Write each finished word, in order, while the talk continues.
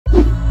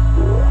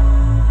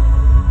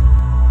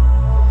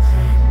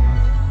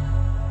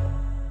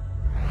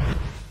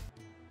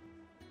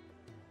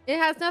It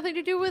has nothing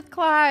to do with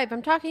Clive.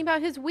 I'm talking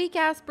about his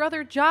weak-ass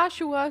brother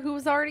Joshua, who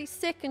was already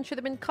sick and should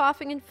have been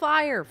coughing in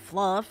fire.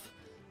 Fluff.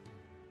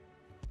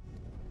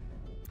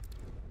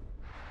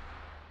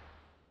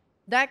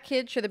 That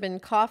kid should have been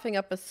coughing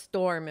up a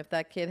storm if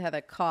that kid had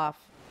a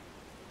cough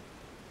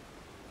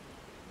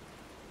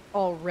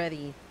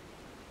already.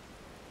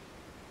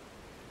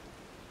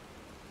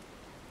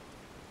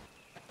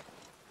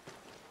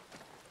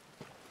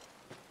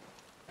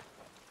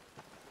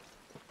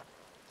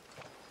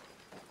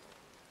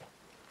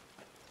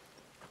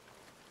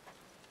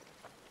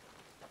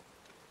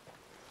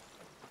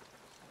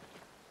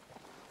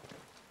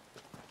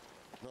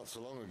 Not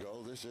so long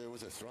ago, this here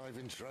was a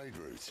thriving trade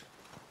route.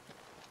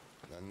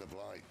 Then the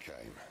blight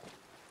came.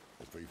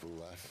 The people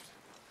left.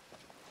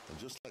 And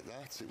just like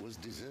that, it was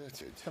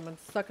deserted. Someone's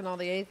sucking all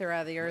the aether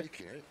out of the earth.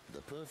 Making it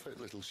the perfect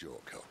little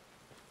shortcut.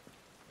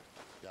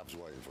 Gab's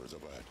waiting for us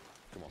up ahead.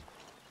 Come on.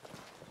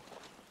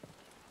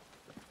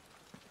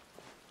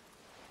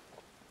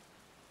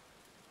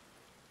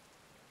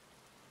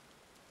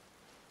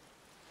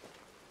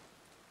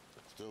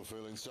 Still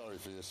feeling sorry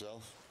for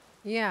yourself?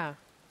 Yeah.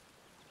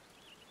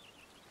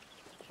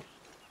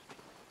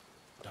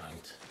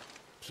 Don't.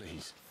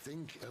 Please.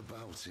 Think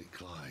about it,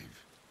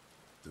 Clive.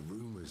 The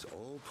rumours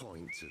all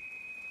point to...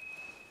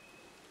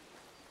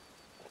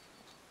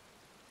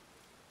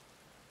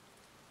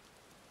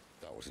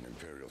 That was an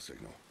Imperial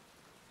signal.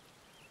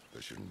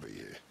 They shouldn't be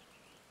here.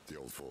 The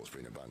old fort's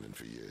been abandoned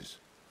for years.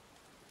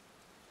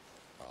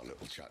 Our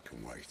little chat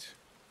can wait.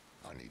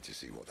 I need to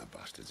see what the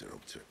bastards are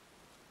up to.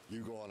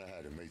 You go on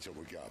ahead and meet up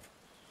with Gab.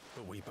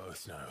 But we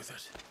both know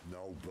that...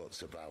 No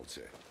buts about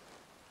it.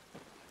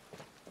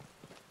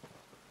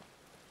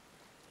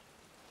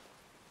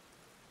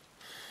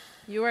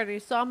 You already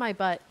saw my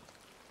butt.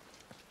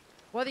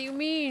 What do you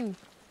mean?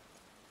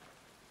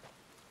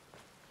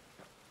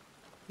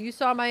 You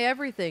saw my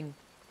everything.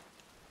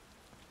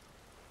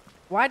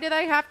 Why did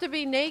I have to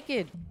be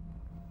naked?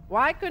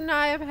 Why couldn't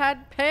I have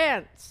had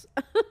pants?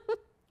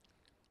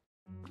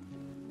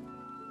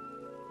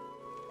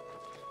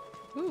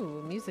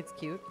 Ooh, music's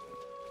cute.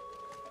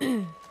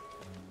 This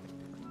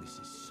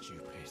is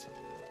stupid.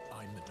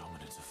 I'm the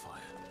dominant of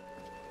fire.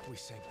 We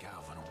sent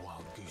Gav on a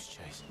wild goose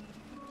chase.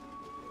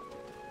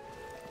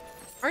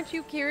 Aren't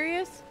you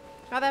curious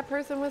how that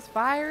person was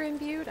fire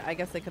imbued? I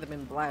guess they could have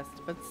been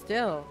blessed, but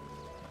still.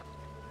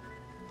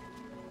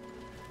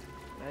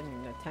 I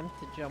didn't even attempt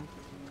to jump.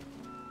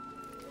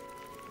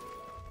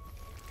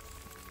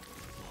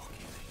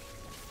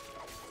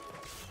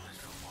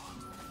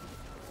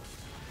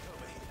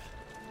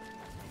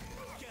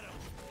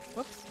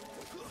 Whoops.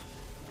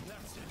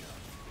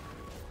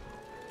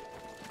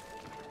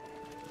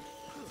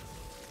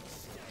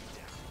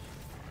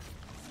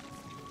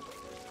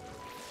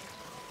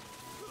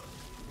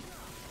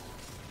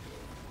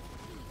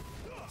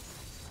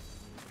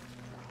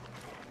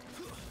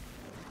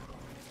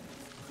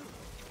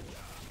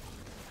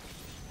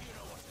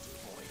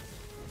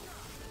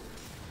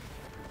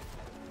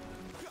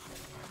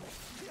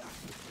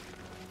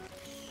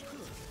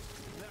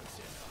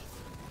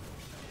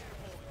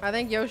 I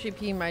think Yoshi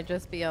P might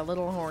just be a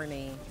little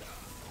horny.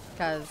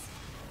 Because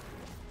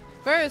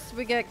first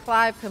we get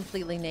Clive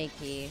completely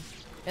naked.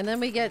 And then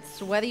we get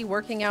Sweaty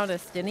working out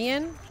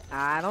Estinian.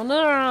 I don't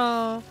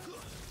know.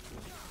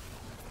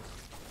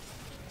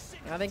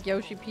 I think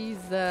Yoshi P's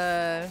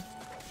There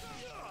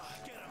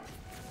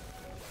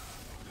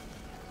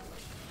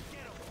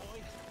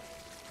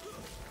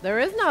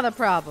is not a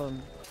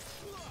problem.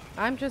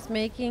 I'm just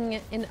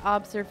making an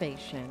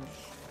observation.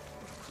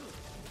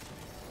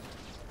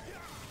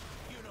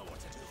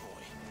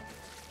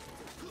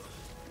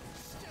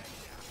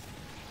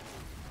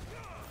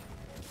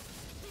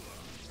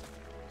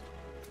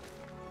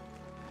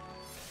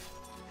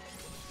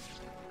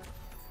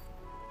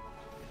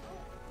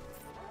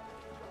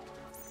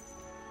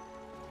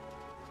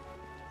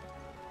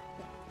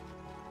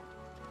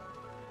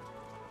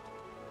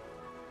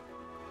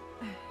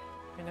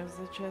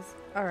 Chest.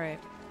 All right.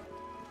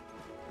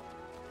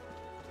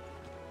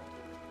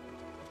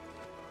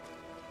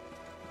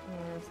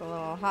 There's a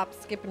little hop,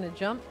 skip, and a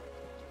jump.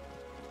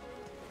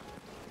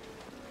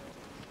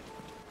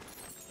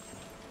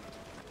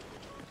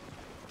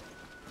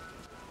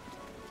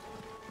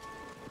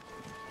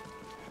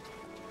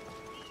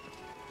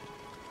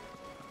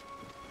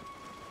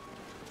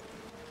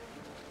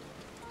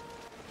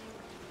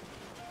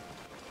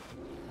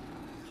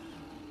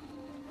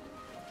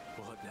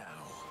 What now?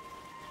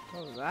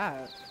 What was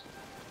that?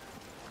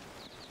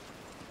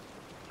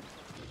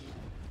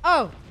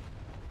 Oh!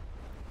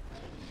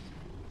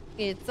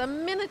 It's a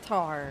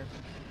Minotaur.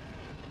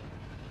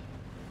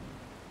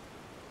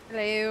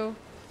 Hello.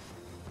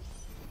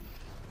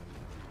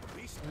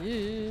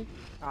 Yeah.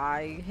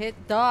 I hit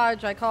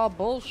dodge. I call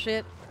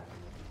bullshit.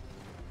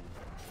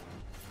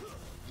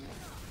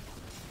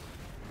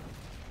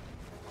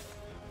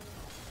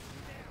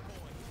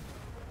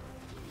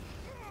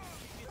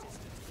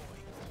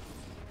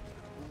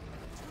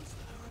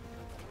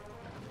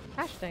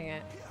 Gosh dang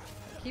it.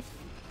 Keep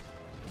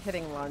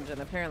hitting lunge,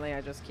 and apparently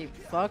I just keep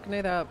fucking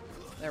it up.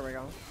 There we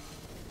go.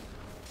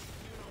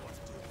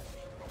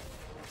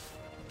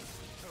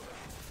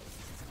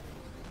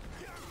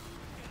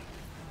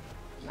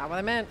 Not what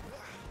I meant.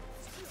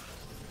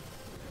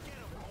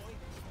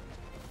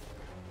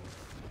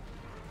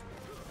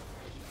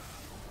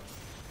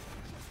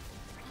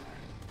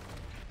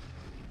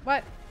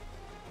 What?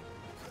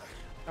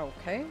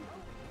 Okay.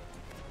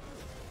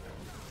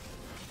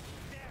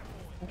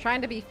 I'm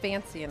trying to be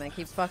fancy and I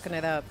keep fucking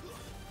it up.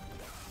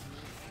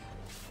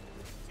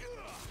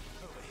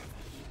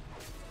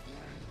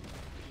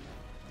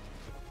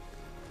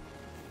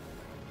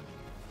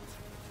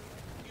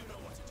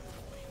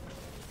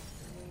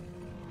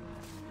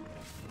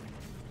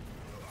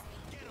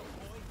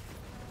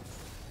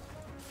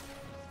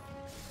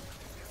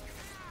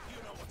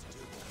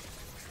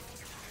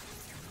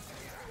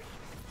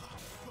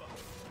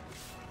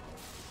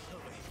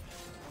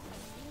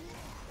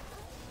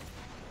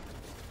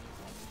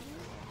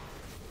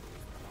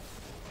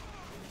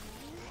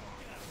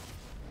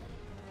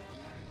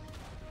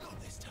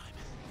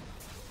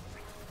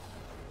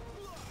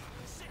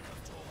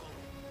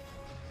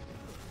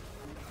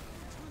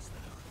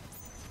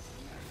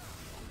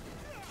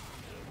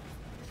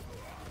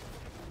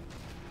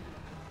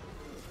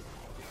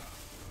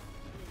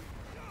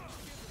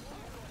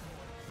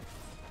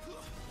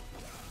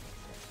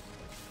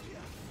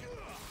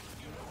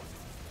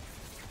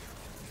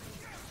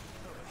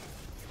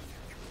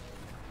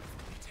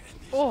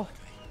 Oh,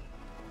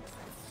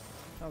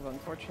 that was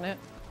unfortunate.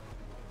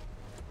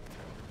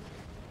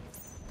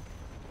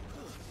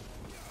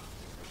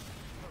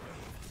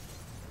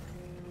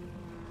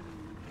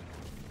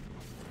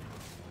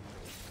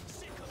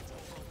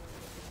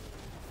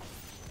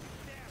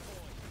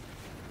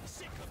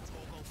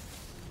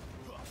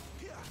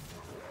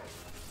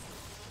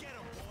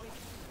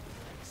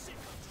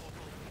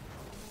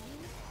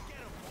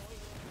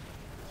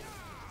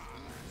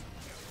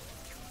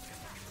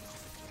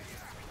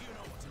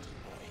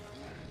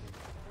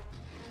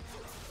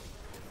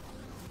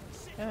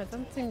 Yeah, it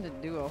doesn't seem to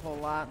do a whole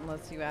lot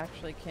unless you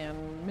actually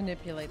can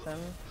manipulate them.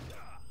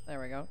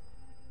 There we go.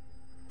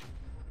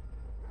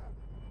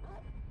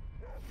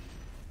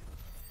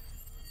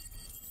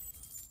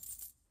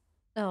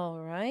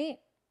 Alright.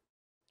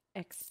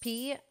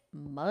 XP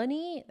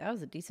money. That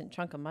was a decent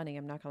chunk of money,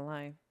 I'm not gonna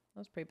lie. That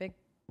was pretty big.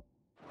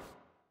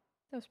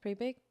 That was pretty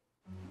big.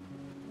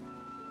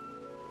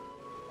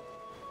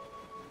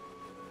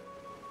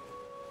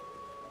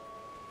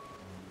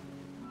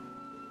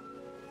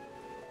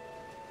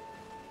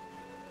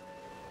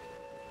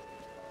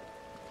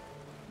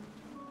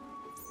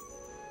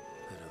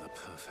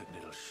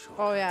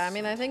 Oh yeah, I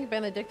mean, I think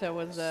Benedicta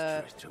was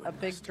a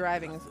big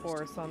driving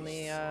force on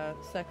the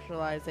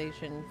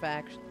sexualization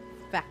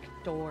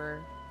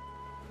factor.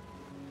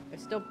 I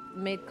still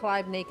made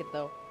Clive naked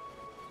though.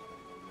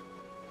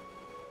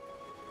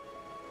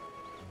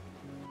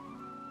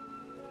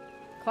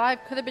 Clive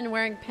could have been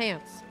wearing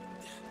pants.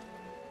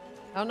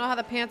 I don't know how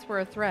the pants were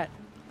a threat.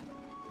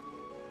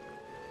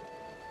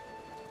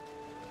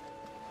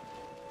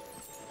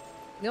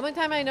 The only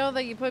time I know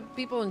that you put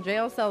people in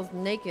jail cells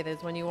naked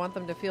is when you want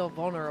them to feel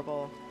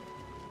vulnerable.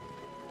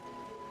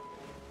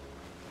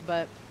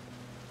 But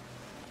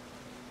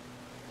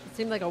it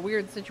seemed like a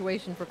weird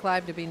situation for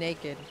Clive to be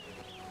naked.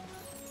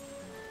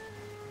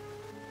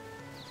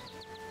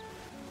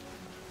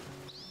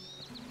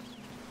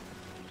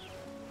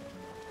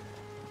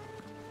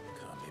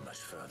 Can't be much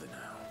further now.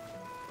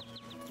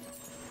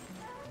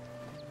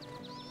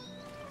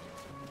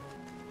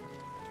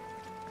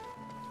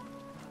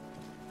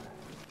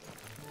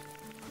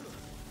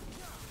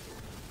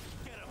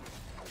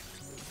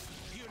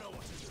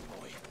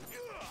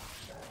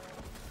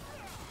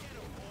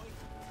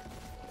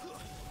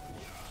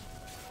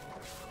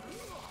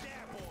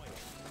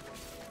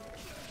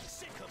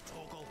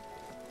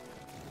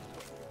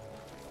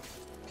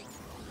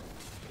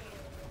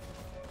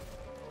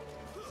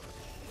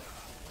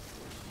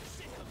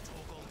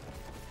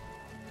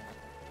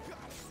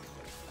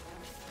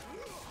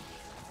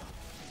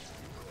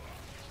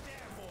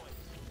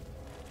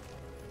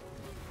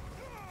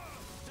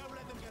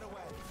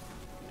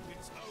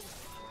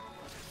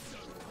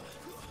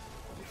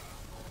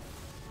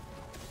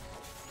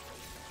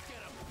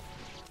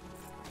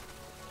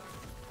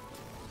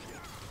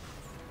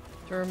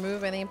 To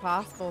remove any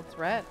possible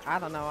threat? I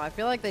don't know. I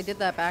feel like they did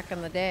that back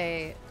in the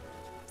day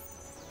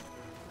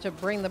to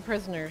bring the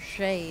prisoners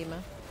shame.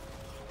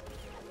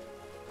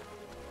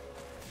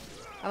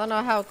 I don't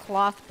know how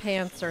cloth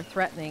pants are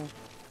threatening.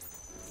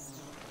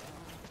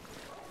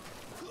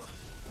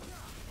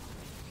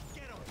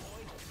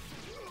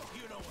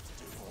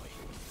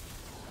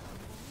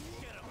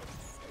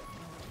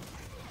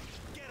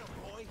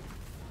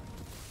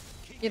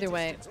 Either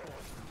way.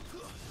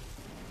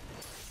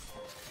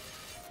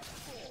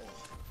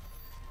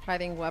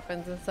 Hiding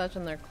weapons and such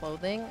in their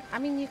clothing. I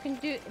mean, you can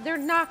do... They're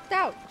knocked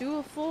out. Do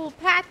a full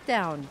pat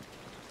down.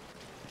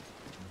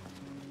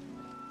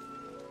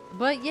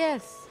 But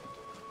yes.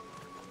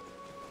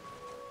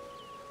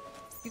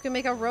 You can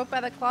make a rope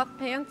out of cloth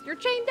pants. You're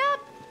chained up.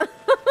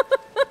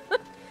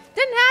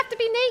 Didn't have to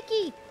be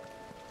naked.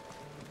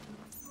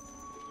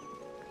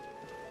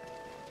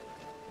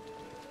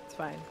 It's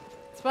fine.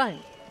 It's fine.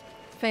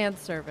 Fan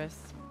service.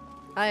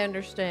 I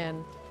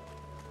understand.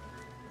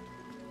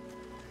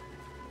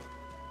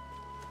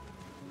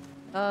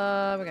 We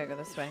gotta go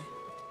this way.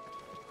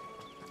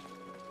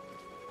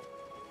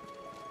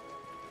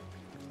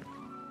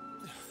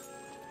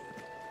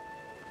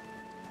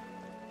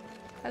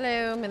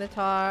 Hello,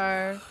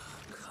 Minotaur.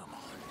 Come on.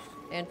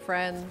 And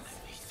friends.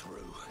 Let me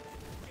through.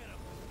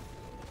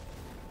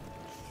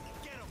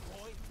 Get him,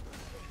 boy.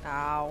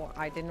 Ow,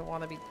 I didn't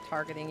want to be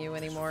targeting you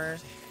anymore.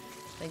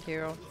 Thank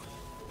you.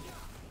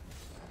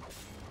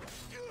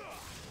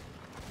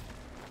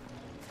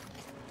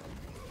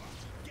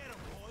 Get him,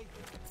 boy.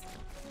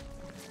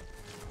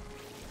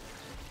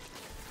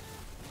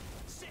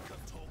 Sick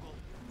of Toggle.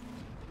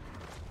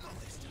 Not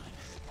this time.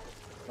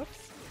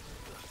 Whoops.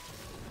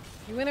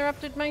 You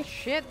interrupted my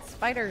shit,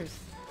 spiders.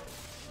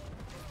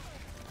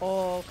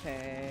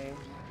 Okay.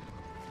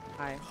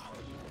 Hi.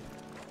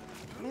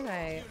 How did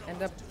I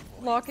end up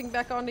locking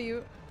back onto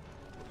you?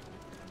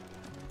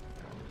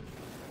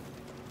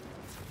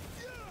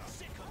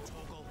 Sick of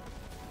Toggle.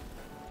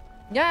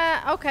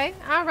 Yeah, okay.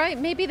 Alright,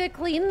 maybe they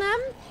clean them?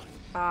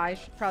 I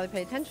should probably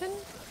pay attention.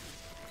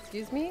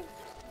 Excuse me?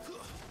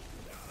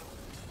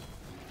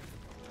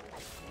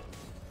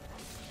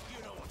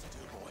 You know what to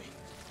do, boy.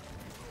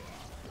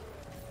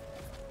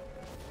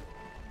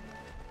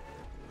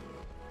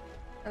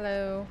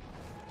 Hello.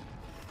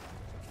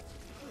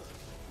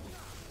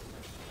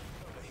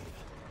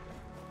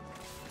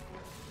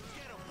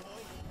 Get him,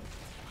 boy.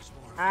 Much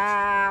more.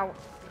 Ow.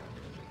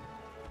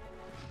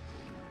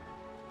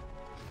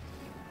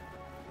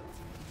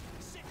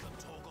 Sick of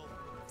Toggle.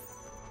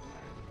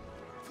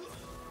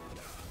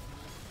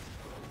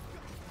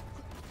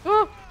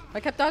 Oh, I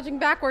kept dodging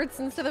backwards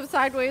instead of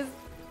sideways.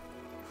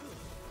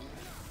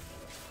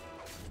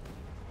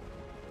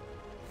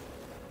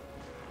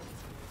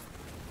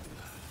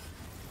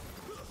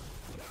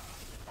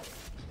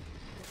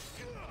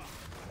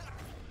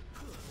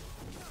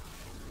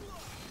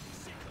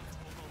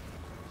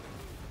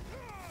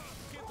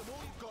 Give them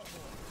all you've got, boy.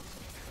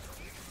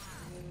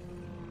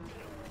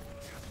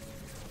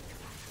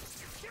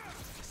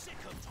 Sick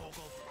of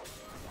Toggle.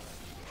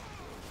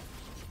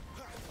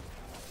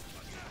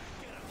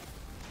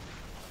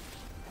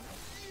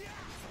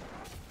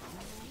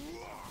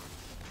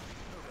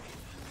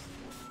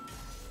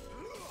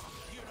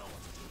 You know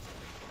what to do.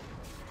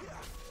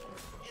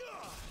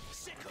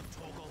 Sick of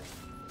Toggle.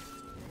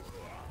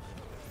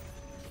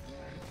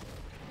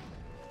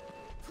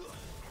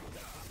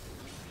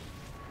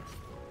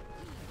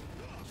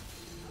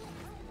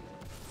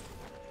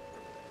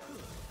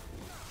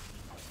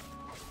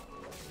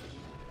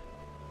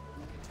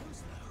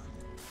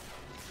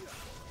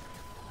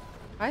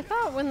 I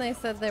thought when they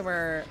said they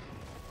were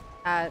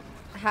at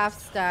half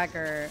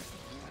stagger,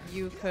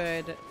 you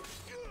could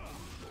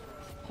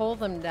pull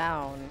them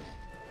down.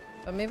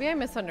 But maybe I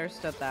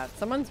misunderstood that.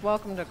 Someone's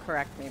welcome to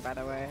correct me, by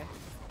the way.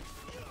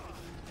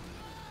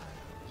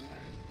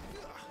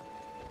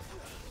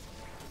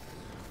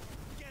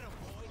 Get him,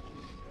 boy.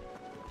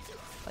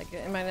 Like,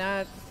 am I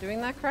not doing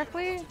that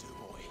correctly? Do,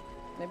 boy.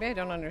 Maybe I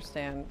don't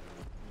understand.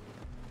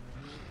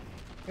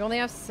 You only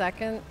have a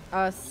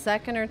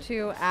second or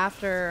two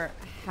after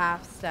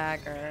half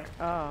stagger.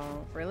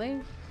 Oh, really?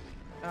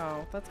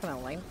 Oh, that's kind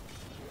of lame.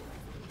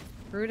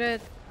 Rooted.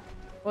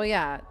 Well,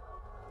 yeah.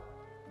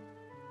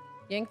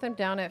 Yank them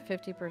down at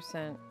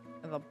 50%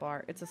 of the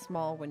bar. It's a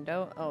small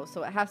window. Oh,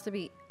 so it has to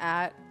be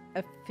at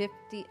a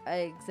 50.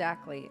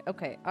 Exactly.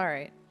 Okay. All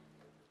right.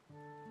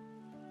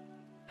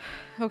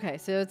 Okay,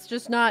 so it's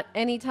just not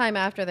any time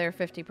after their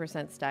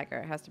 50% stagger.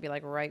 It has to be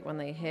like right when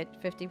they hit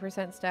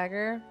 50%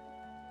 stagger.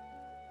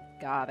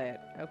 Got it.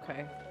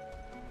 Okay.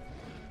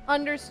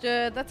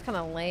 Understood. That's kind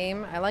of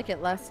lame. I like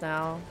it less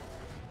now.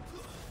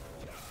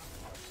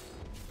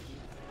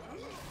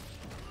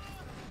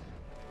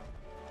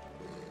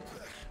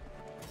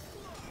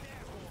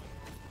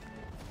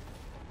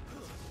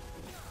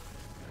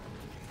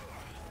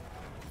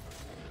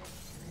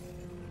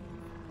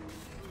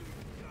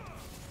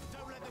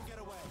 Don't let them get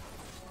away.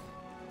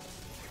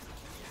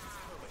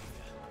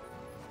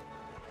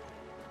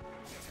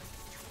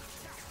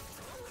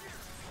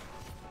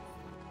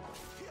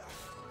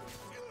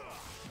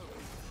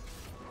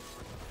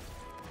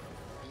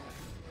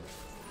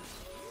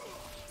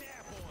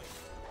 There, boy.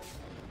 Get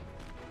him.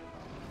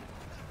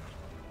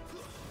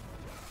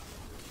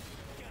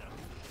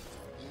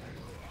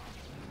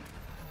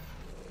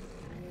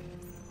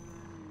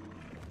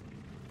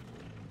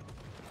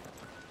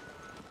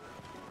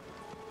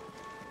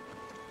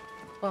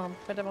 Bum,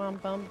 bada bum,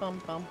 bum,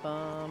 bum, bum,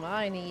 bum.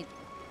 I need.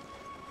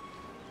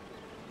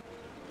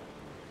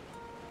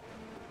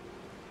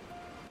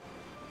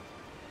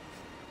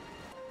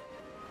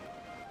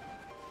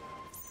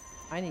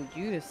 I need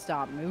you to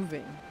stop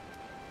moving.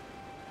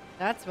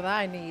 That's what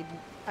I need.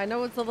 I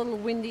know it's a little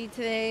windy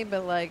today,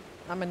 but like,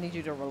 I'm gonna need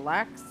you to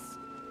relax.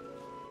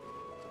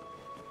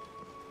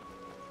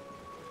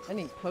 I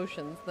need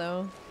potions,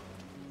 though.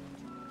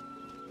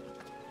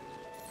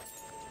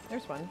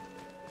 There's one.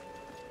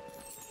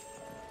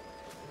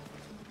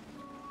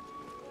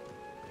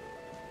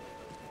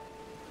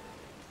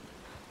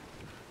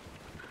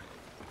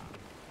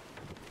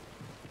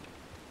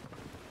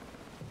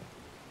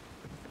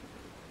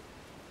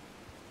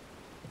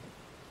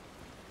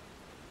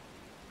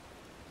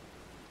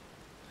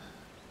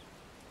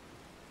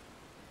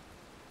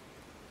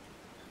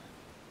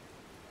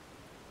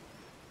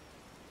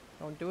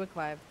 Don't do it,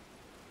 Clive.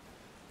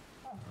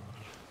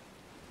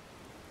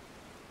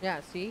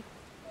 Yeah, see?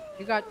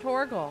 You got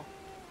Torgal.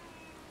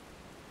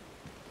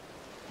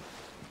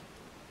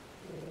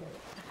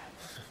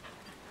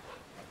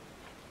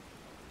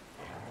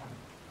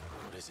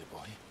 What is it,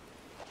 boy?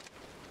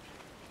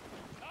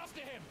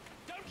 After him!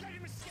 Don't let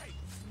him escape!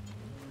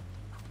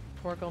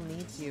 Torgal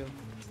needs you.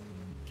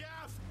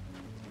 Gav!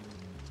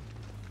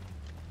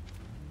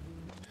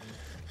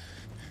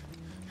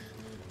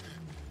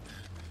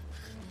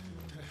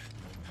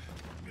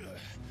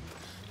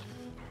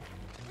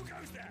 Who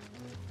goes there?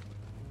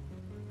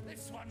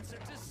 This one's a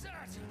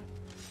deserter!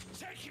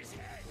 Take his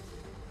head!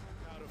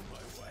 Out of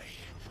my way.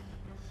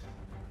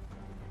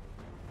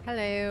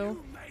 Hello.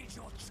 You made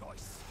your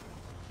choice.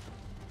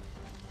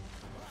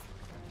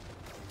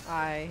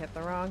 I hit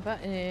the wrong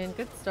button.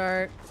 Good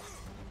start.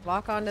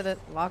 Lock onto the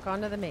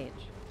mage.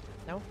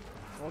 No,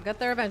 we'll get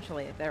there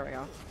eventually. There we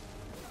go.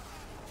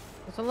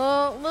 It's a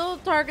little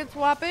target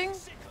swapping,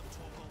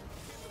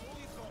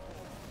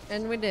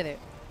 and we did it.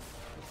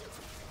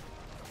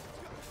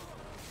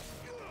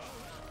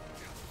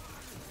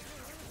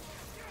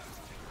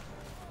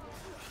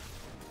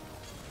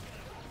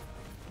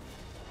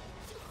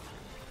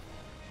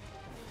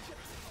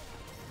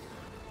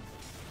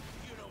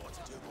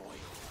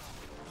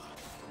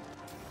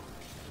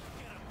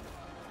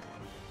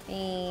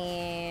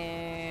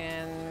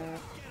 And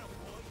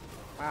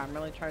wow, I'm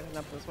really charging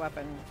up this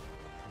weapon.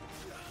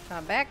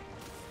 Come back.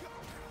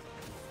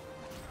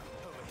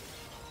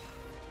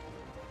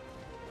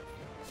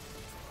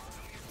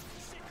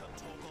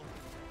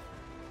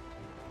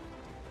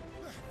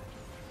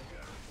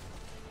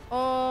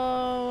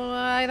 Oh,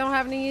 I don't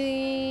have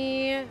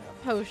any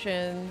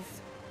potions.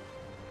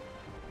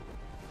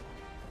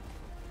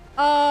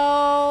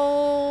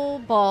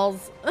 Oh,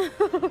 balls.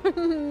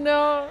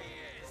 No.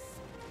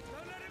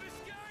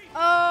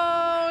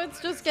 Oh,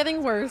 it's just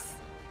getting worse.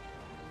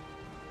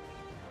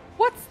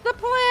 What's the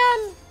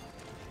plan?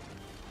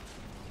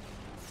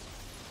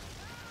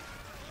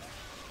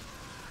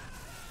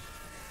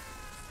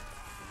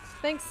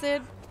 Thanks,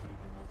 Sid.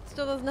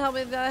 Still doesn't help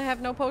me that I have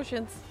no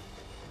potions.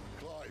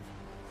 Clive,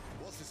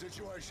 what's the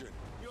situation?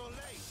 You're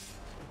late.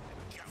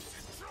 Ghost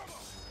in trouble.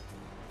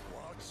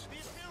 What? The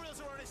Imperials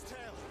are on his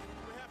tail.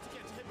 We have to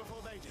get to him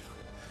before they do.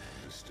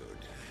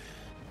 Understood.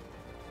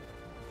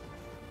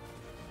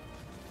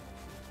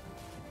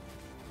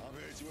 I'm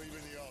here to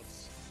even the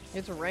odds.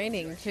 It's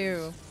raining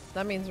too.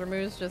 That means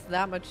Ramu's just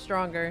that much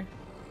stronger.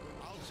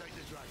 I'll take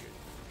the dragon.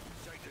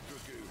 Take the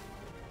dragoon.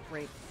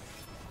 Great.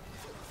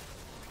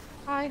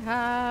 I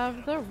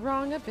have the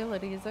wrong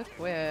abilities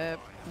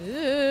equipped.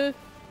 Ugh.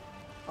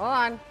 Hold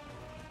on.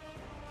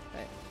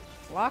 Okay.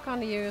 Lock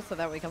onto you so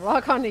that we can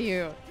lock onto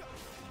you.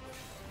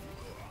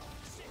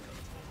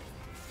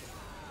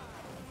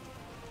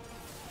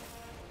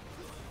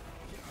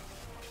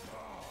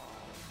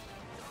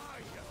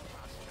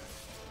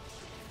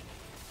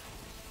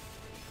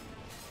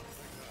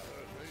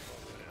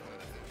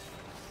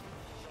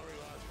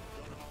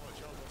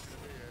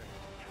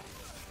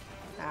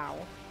 Ow.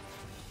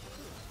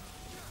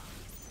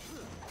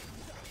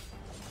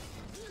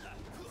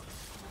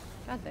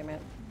 God damn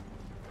it.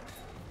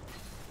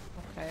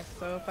 Okay,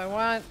 so if I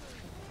want...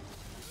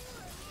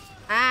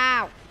 Ow!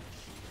 I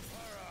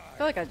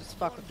feel like I just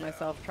fucked with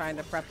myself trying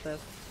to prep this.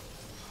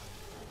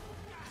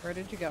 Where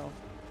did you go?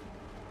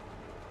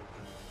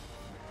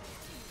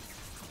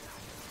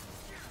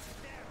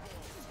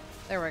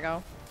 There we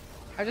go.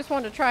 I just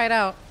wanted to try it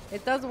out.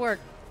 It does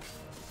work.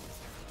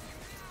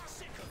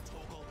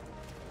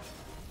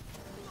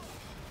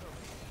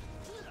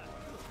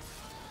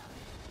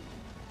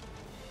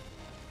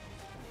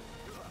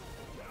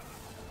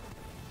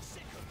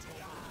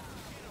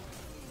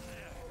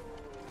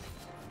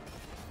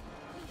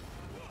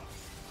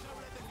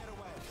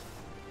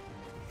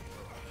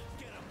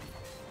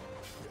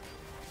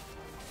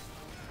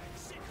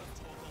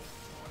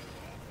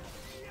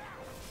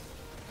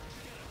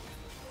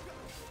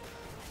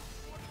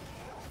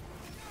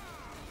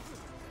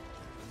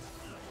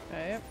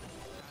 Okay.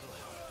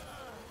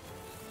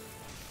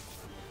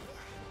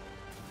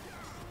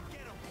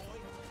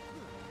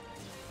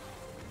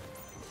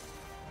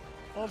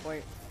 Oh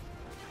boy.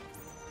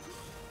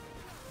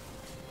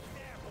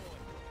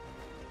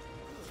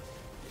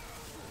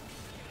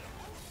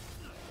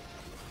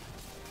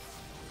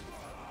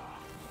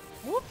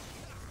 Whoop.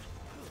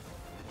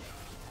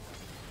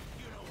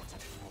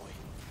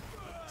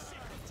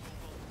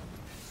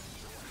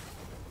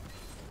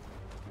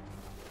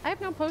 I have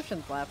no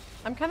potions left.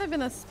 I'm kind of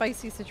in a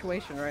spicy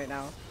situation right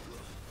now.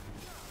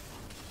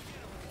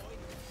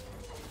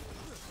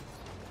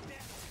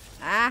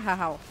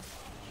 Ow.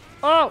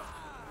 Oh!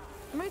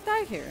 I might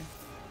die here.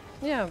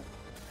 Yeah.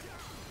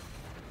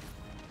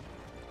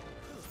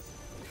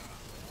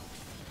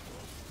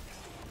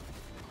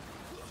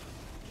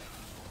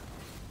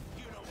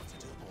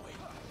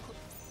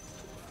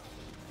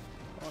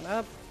 Going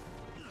up.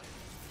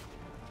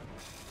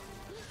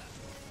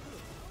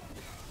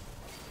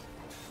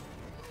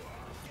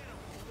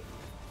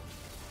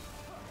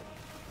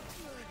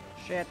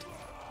 Shit.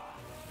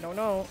 No,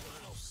 no.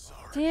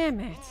 Damn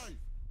it.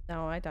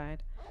 No, I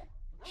died.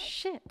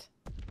 Shit.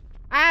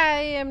 I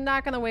am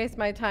not going to waste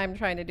my time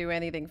trying to do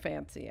anything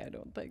fancy, I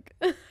don't think.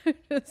 I'm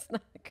just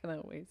not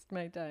going to waste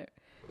my time.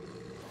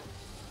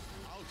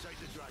 I'll take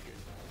the dragon.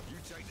 You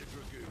take the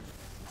dragoon.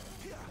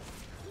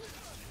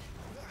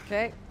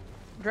 Okay.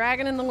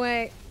 Dragon in the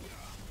way.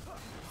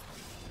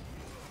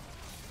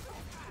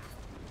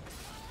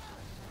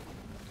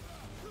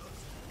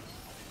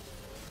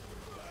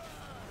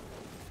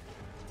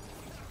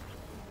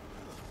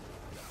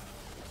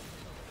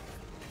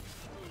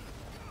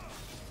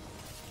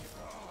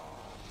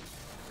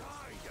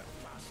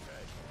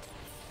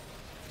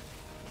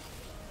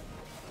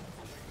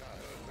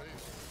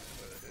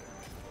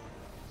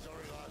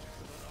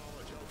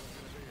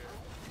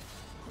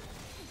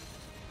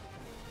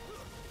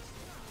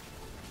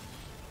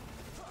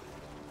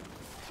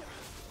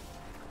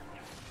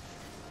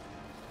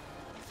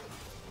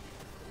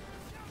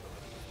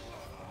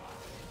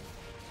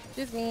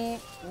 Excuse me.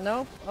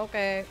 Nope.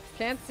 Okay.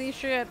 Can't see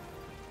shit.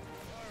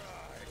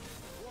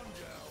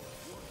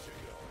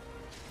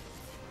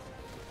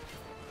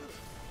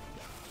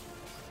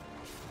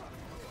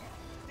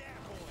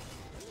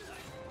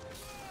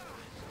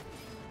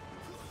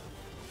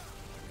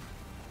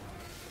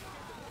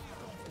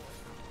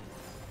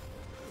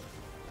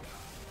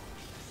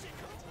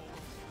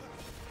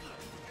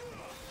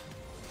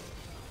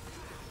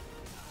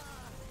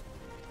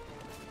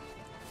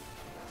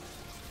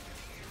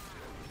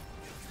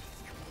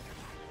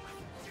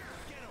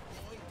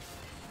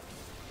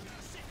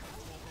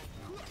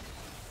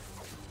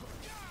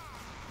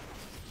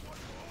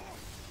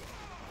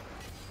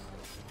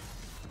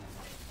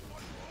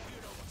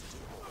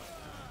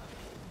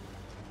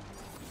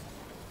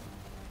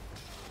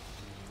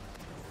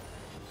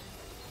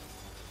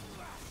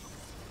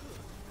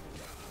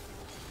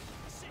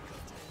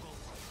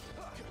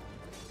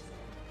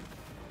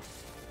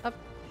 Up.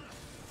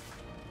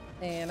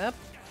 And up.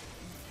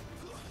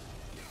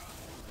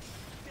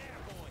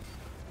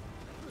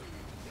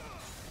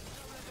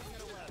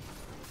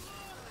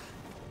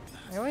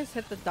 I always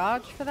hit the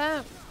dodge for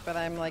that, but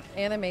I'm like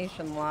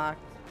animation locked.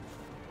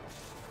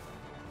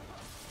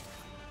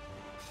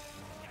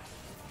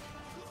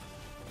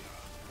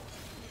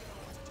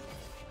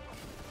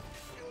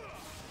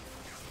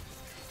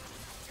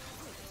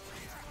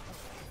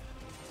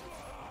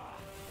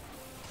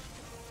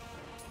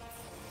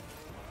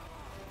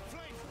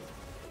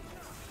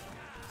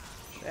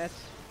 Shit.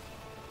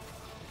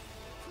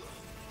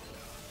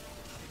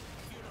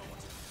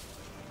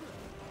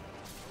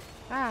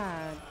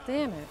 Ah,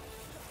 damn it.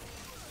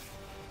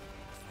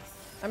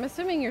 I'm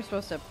assuming you're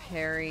supposed to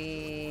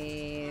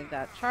parry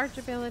that charge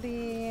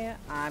ability.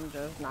 I'm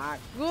just not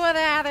good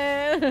at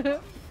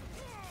it.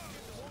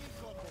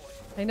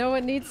 I know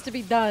it needs to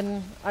be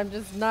done. I'm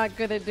just not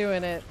good at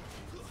doing it.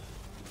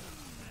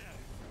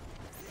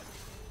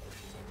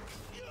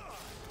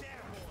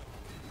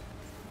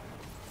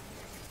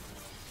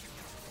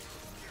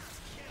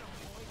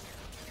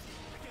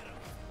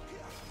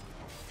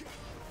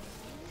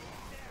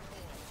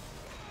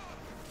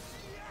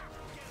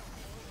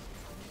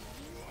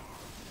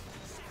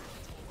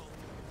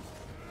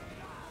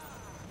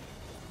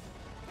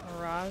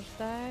 Mirage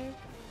dive.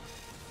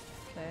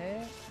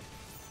 Okay.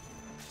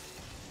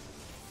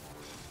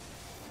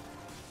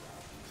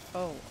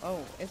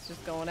 Oh, it's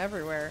just going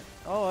everywhere.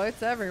 Oh,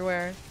 it's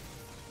everywhere.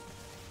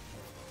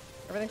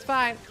 Everything's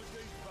fine.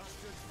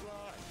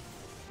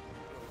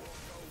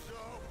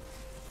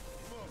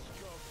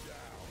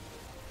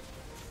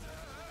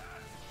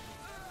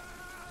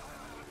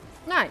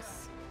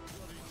 Nice.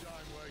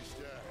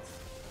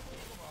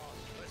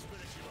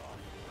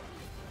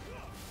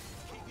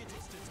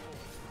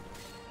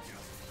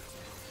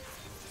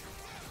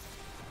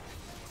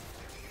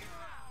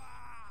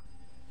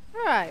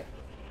 Alright.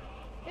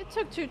 It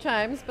took 2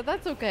 times, but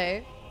that's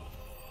okay.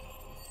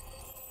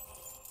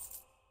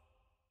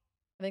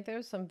 I think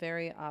there's some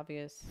very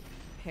obvious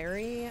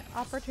parry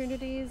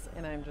opportunities,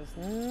 and I'm just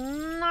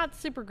not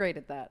super great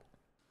at that.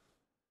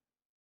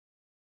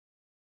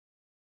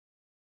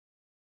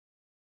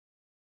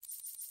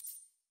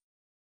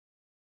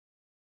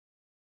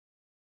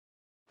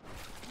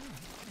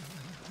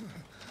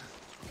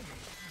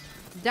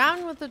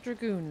 Down with the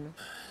Dragoon.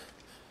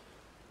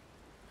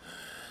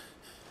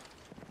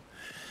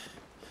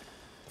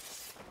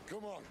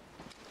 Come on.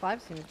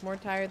 Clive seems more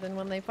tired than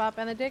when they fought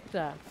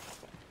Benedicta.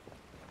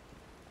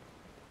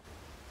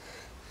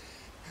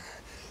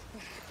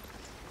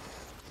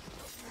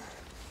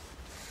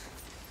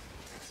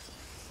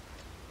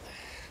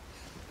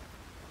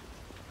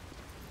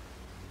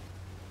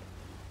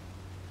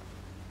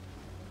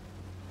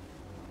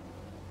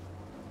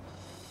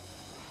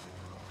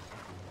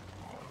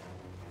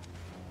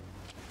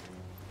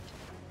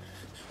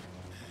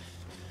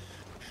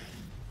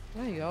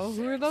 There you go.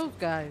 Who are those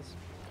guys?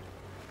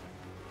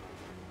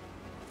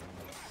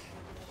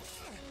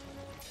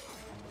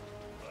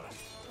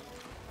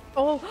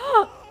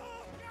 Oh.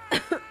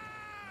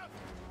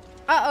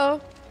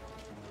 Uh-oh.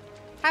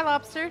 Hi,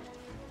 lobster.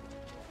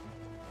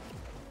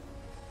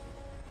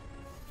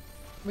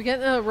 We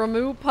getting a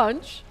remove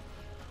punch.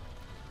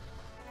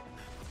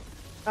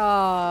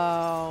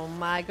 Oh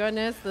my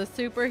goodness, the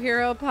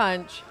superhero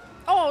punch.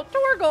 Oh,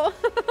 Torgal.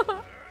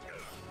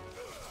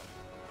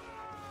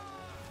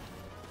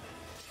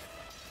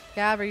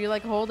 Gav, are you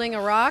like holding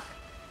a rock?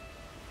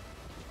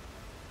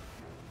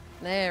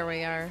 There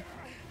we are.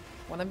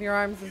 One of your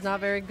arms is not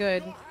very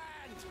good.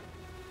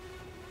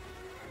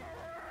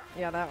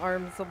 Yeah, that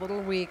arm's a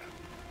little weak.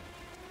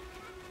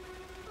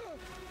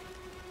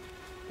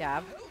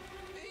 Gav.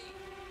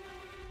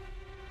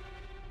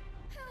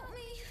 Help me.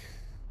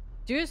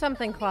 Do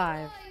something,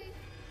 Clive.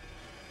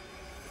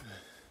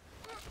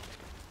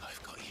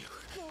 I've got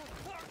you.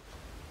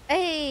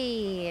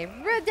 Hey,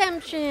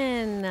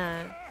 redemption.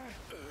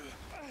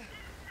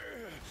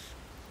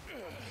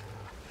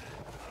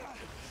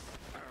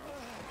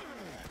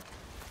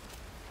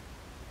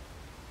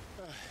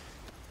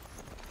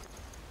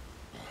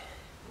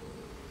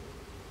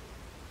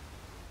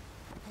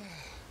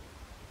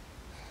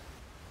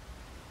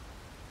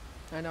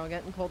 I know,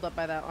 getting pulled up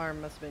by that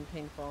arm must have been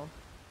painful.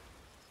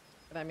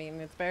 But I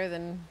mean, it's better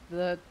than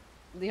the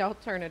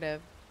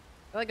alternative.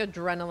 I feel like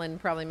adrenaline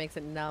probably makes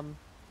it numb.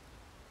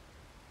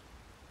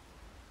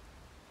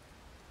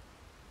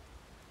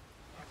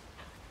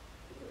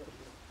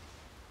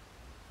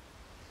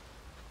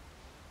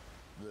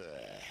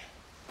 There.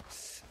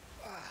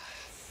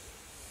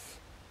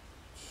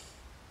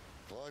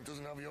 Clive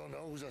doesn't have your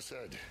nose, I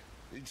said.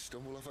 He'd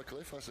stumble off a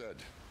cliff, I said.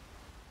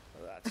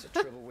 Well, that's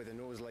the trouble with a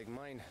nose like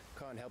mine.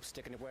 Can't help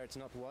sticking it where it's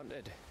not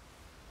wanted.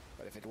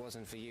 But if it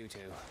wasn't for you two,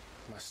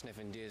 my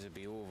sniffing days would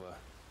be over.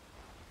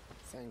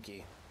 Thank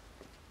you.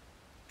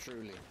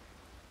 Truly.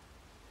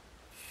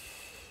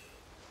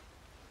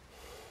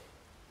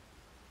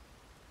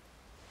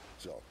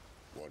 So,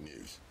 what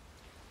news?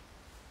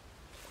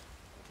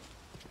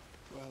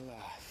 Well,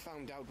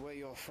 found out where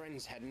your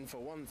friend's heading for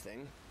one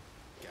thing.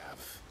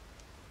 Gav,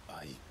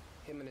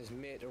 Him and his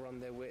mate are on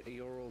their way to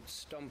your old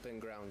stomping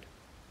ground,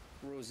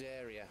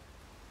 Rosaria.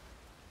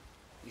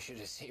 You should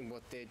have seen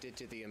what they did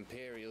to the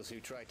Imperials who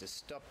tried to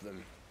stop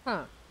them.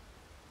 Huh.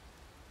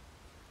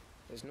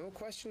 There's no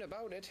question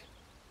about it.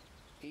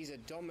 He's a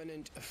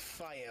dominant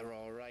fire,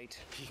 all right.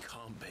 he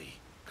can't be.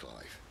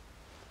 Clive,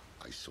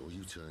 I saw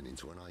you turn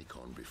into an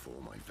icon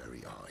before my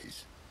very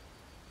eyes.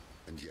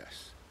 And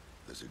yes,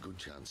 there's a good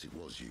chance it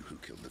was you who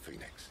killed the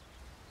Phoenix.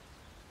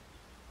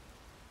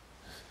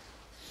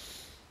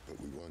 But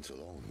we weren't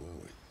alone,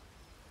 were we?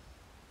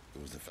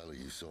 There was the fellow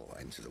you saw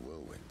enter the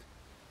whirlwind.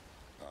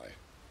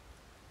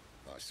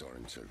 I saw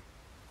him too.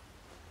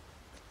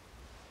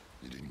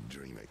 You didn't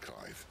dream it,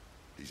 Clive.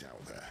 He's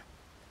out there.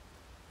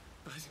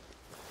 But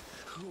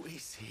who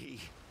is he?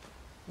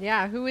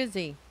 Yeah, who is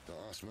he? Don't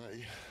ask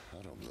me.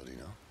 I don't bloody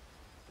know.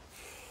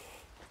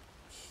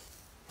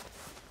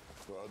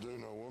 But I do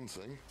know one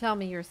thing. Tell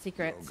me your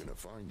secrets. You're gonna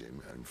find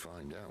him and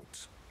find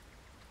out.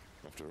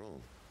 After all,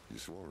 you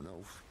swore an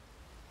oath.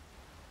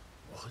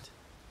 What?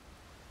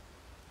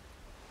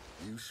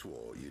 You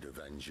swore you'd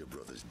avenge your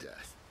brother's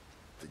death.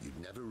 That you'd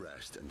never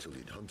rest until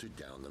you'd hunted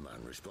down the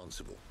man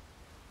responsible.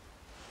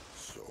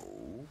 So,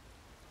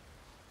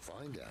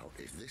 find out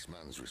if this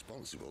man's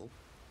responsible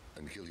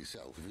and kill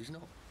yourself if he's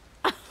not.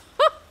 Damn!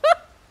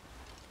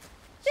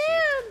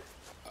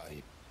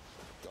 I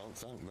don't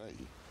thank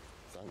me.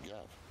 Thank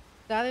Gav.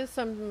 That's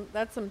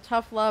some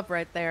tough love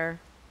right there.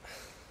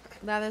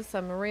 That is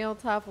some real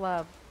tough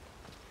love.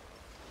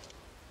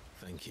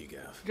 Thank you,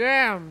 Gav.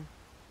 Damn.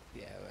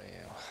 Yeah, well,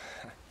 yeah.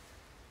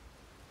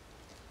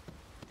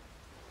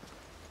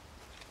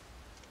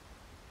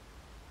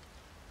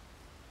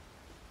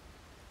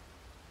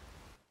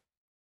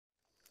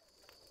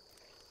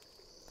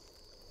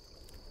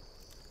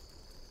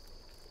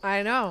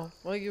 I know.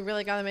 Well, you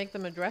really got to make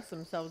them address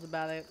themselves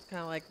about it. It's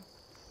kind of like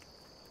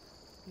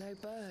No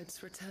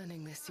birds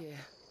returning this year.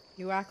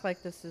 you act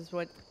like this is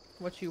what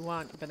you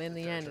want, but in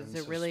the end, is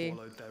it really?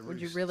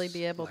 Would you really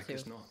be able to?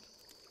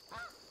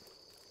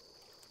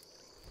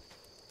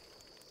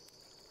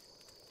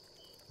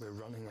 We're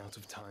running out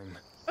of time.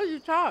 Oh, you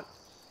talk.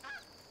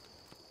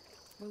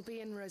 We'll be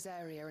in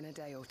Rosaria in a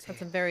day or two.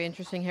 That's a very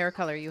interesting hair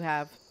color you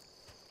have.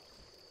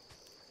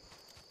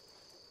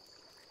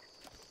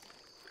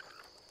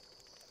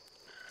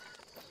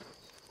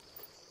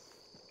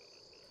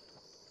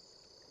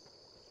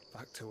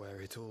 Back to where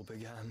it all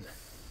began.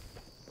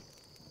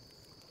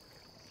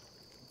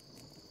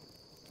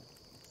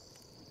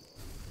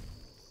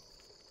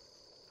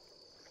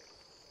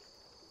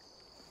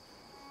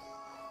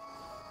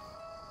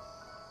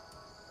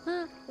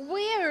 Huh,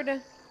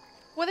 weird.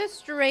 What a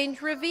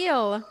strange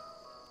reveal.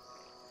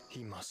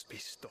 He must be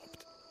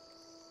stopped.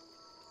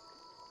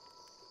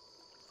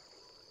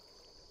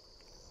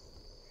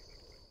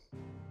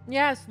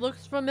 Yes,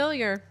 looks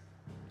familiar.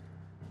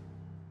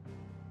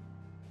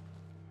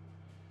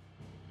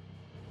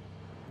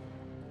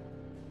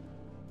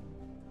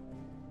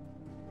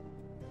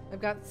 I've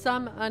got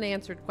some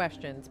unanswered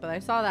questions, but I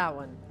saw that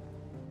one.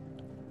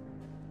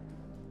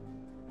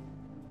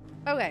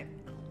 Okay.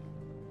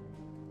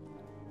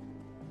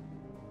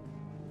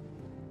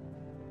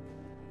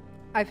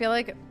 I feel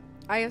like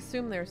I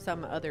assume there's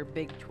some other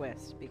big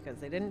twist because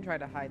they didn't try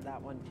to hide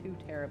that one too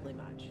terribly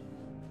much.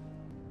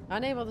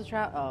 Unable to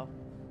travel. Oh.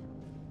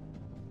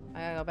 I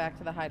gotta go back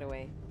to the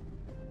hideaway.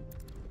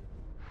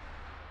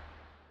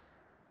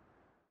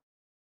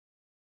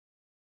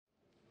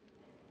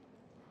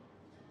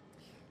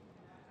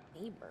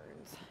 Knee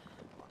burns.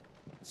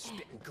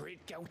 Spitting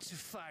great gouts of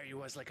fire you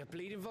was like a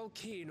bleeding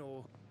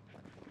volcano.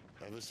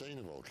 Ever seen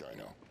a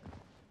volcano?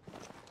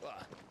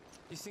 What?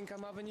 You think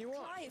I'm having you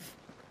on? Clive!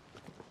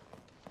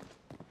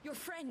 Your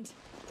friend.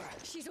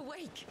 She's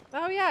awake.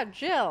 Oh yeah,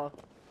 Jill.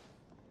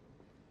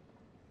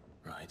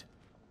 Right.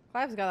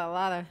 Clive's got a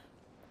lot of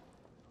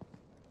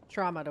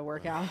trauma to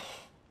work out.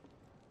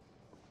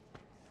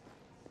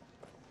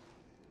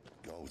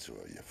 Go to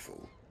her, you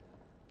fool.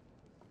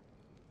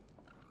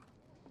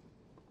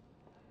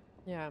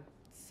 Yeah.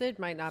 Sid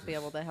might not be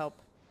able to help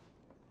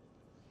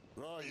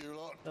Right, you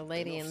lot. the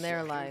lady Enough in their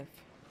sucking. life,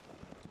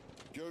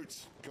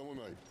 Goats, come with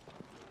me.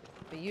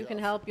 but you Yeah, can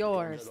help go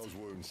and yours. Get those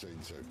wounds seen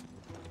to.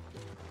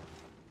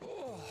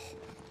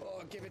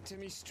 Oh, give it to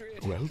me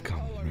straight. Welcome,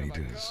 How long have I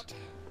readers. got?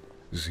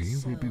 Z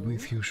will be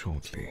with you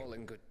shortly. All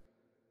in good.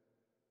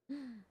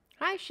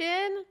 Hi,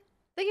 Shin.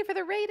 Thank you for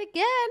the raid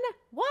again.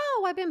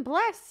 Whoa, I've been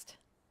blessed.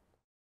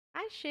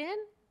 Hi, Shin.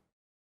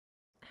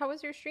 How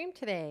was your stream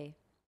today?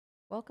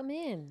 Welcome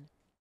in.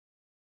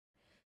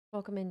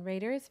 Welcome in,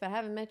 raiders. If I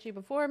haven't met you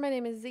before, my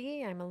name is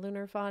Z. I'm a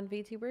Lunar Fawn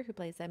VTuber who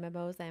plays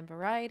MMOs and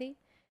variety.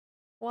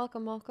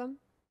 Welcome, welcome.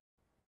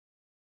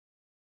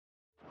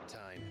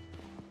 Time.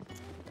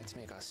 Let's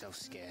make ourselves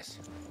scarce.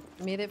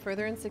 Made it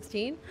further in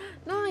 16.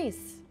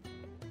 Nice.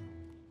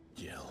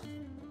 Jill.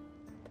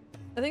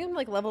 I think I'm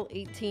like level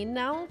 18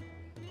 now.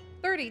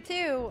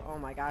 32. Oh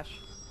my gosh.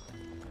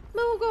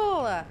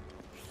 Moogle.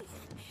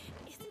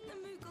 Isn't the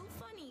Moogle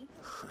funny?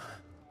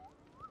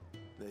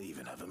 They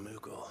even have a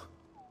Moogle.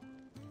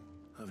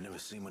 I've never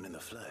seen one in the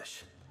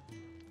flesh.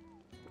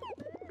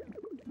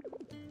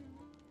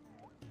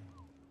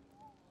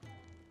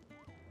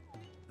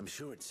 I'm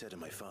sure it said in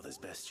my father's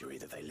bestiary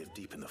that they live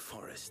deep in the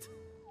forest,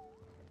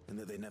 and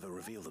that they never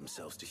reveal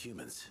themselves to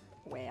humans.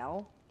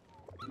 Well.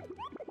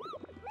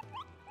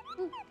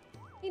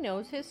 He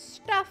knows his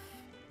stuff.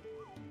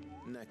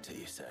 Nectar,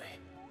 you say?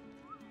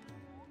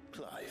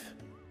 Clive.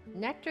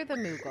 Nectar the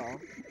Moogle.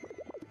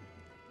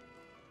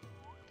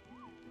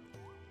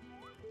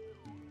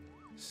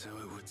 So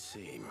it would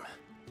seem.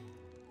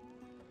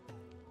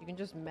 You can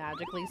just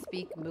magically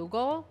speak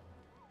Moogle?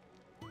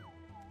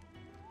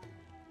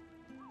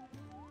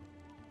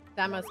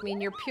 That must mean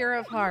you're pure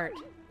of heart.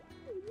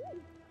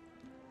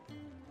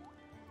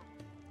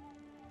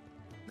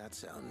 That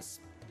sounds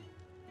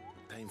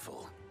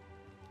painful.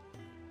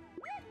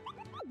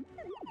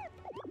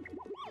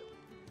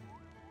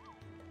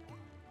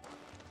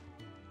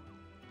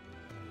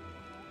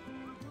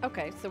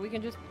 Okay, so we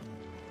can just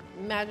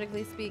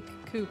magically speak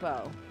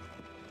Kupo.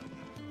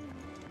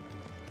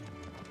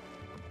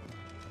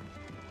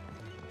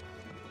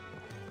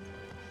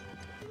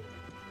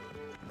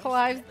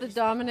 Clive's the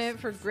dominant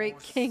for Great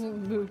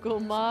King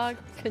Moogle Mog.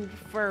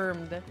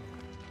 Confirmed.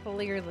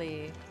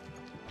 Clearly.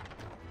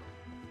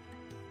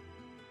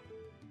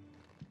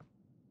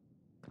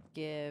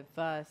 Give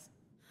us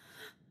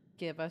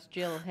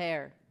Jill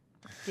hair.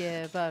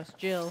 Give us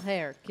Jill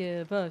hair.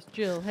 Give us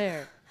Jill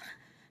hair.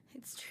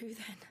 It's true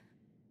then.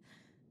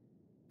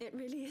 It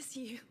really is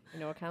you. You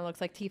know, it kind of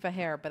looks like Tifa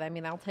hair, but I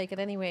mean, I'll take it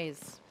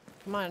anyways.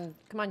 Come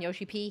on,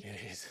 Yoshi P.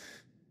 It is.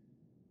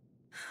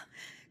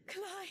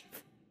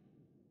 Clive!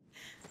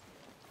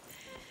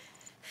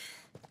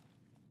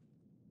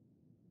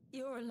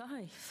 You're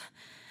alive.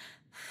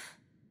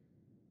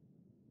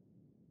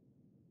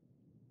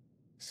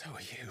 So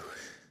are you.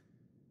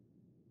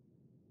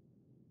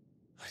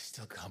 I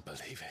still can't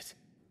believe it.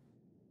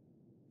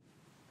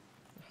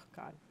 Oh,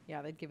 God.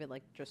 Yeah, they'd give it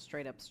like just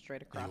straight across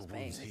Your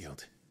veins. wounds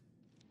healed.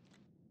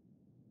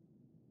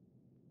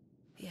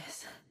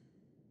 Yes.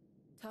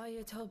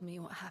 Talia told me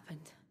what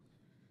happened.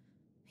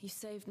 You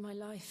saved my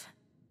life.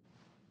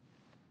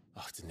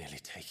 After nearly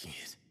taking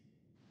it,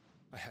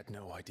 I had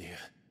no idea.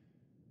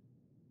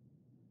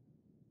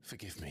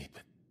 Forgive me,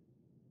 but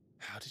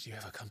how did you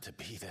ever come to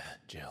be there,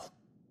 Jill?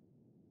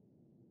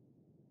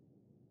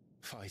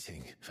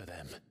 Fighting for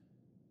them.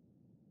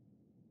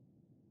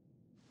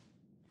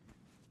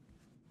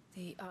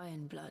 The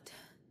Iron Blood.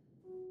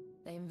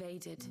 They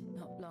invaded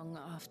not long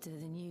after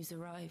the news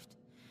arrived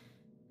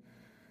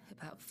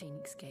about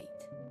Phoenix Gate.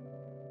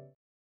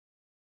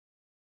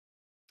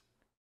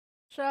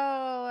 So,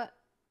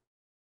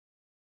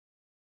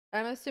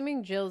 I'm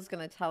assuming Jill's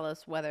going to tell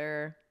us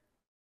whether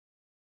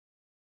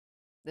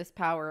this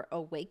power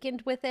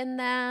awakened within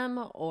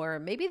them, or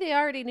maybe they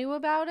already knew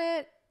about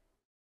it.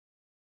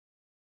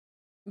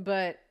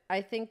 But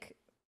I think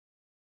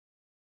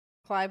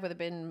Clive would have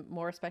been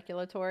more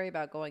speculatory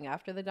about going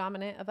after the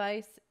dominant of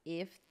ice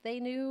if they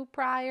knew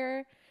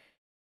prior.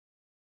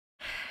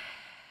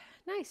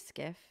 Nice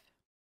skiff.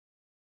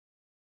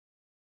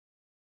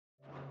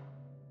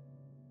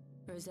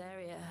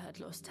 Rosaria had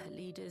lost her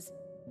leaders.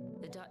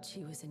 The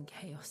duchy was in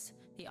chaos.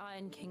 The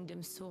Iron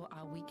Kingdom saw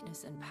our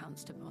weakness and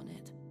pounced upon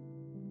it.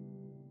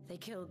 They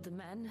killed the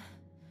men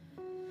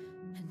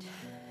and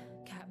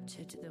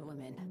captured the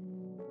women.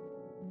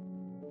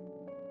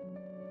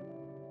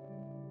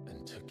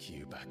 And took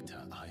you back to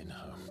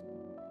Ironhome.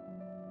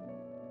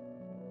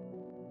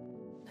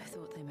 I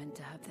thought they meant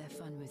to have their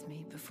fun with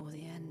me before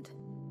the end.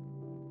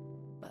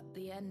 But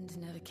the end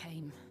never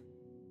came.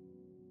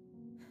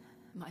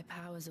 My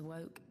powers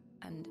awoke,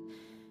 and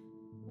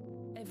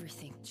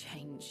everything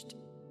changed.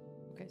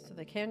 Okay, so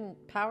the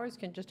powers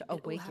can just It all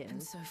awaken.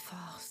 happened so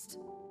fast.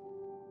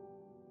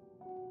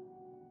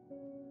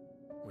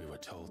 We were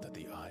told that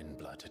the Iron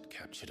Blood had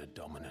captured a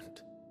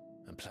dominant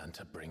and planned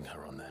to bring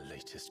her on their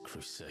latest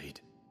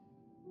crusade.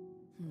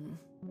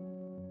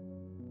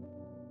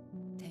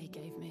 They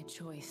gave me a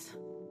choice.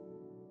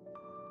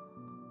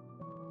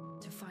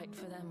 To fight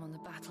for them on the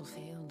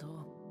battlefield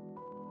or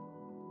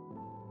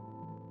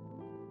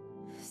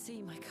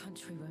see my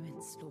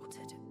countrywomen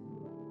slaughtered.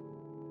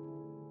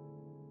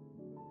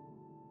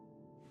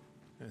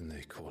 And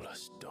they call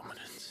us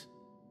dominants.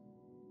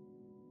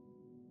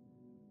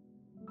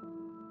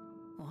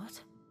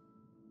 What?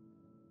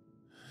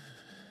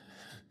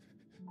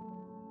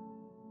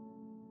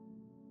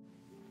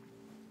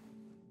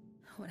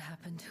 What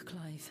happened,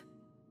 Clive?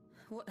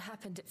 What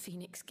happened at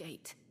Phoenix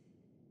Gate?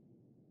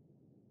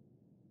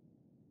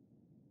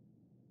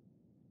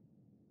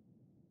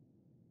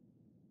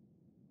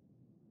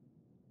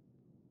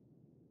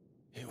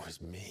 It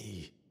was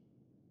me.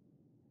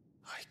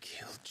 I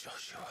killed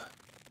Joshua.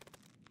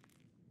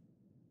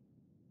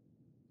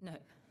 No,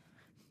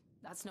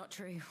 that's not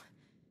true.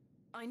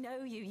 I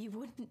know you. You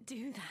wouldn't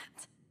do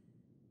that.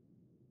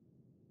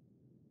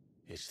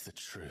 It's the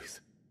truth.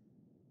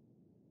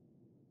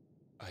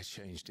 I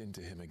changed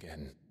into him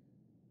again,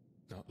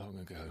 not long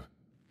ago.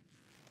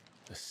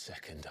 The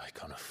second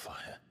icon of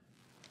fire.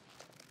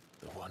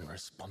 The one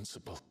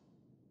responsible.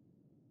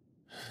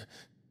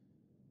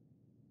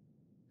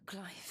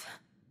 Clive.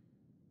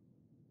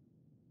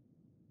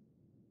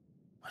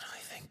 When I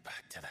think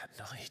back to that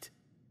night...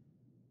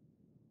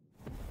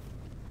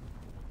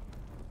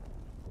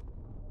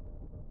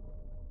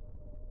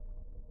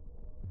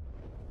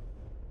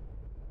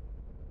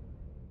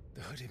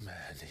 The hooded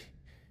man,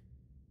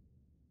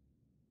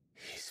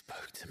 he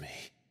spoke to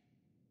me.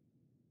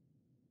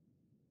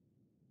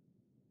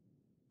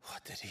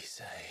 What did he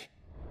say?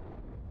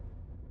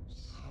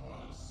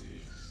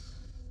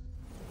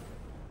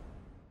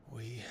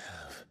 We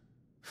have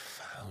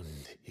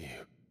found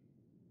you.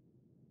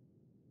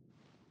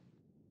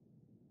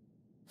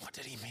 What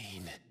did he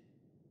mean?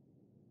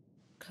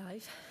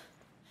 Clive,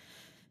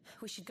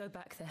 we should go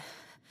back there,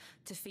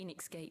 to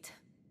Phoenix Gate.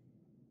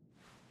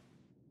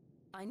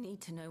 I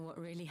need to know what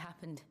really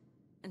happened.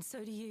 And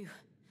so do you.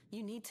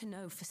 You need to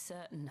know for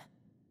certain.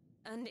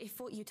 And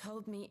if what you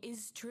told me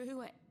is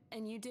true,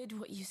 and you did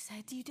what you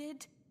said you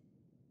did,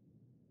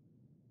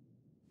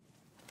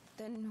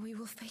 then we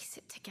will face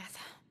it together.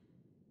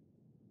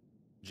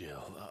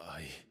 Jill,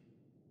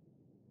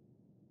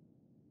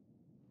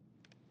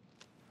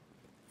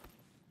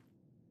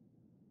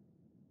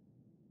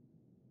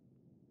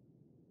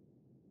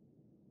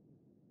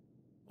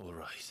 All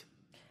right.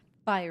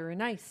 Fire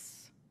and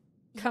ice.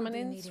 Coming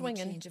You'll be in needing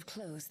swinging. A change of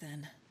clothes,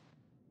 then.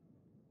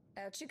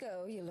 Out you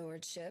go, your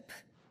lordship.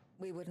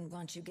 We wouldn't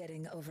want you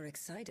getting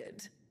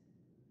overexcited.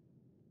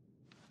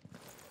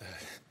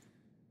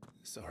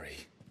 Sorry.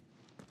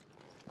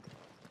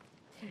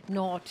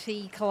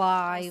 Naughty I'll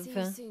Clive. see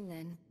you soon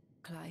then,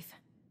 Clive.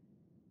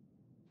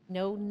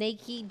 No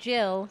naked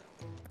Jill.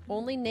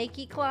 Only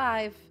naked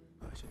Clive.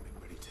 I should be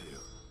ready too.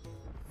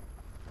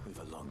 We've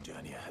a long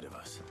journey ahead of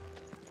us.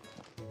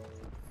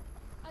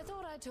 I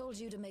thought I told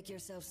you to make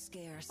yourself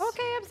scarce.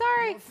 Okay, I'm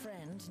sorry. Your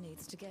friend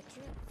needs to get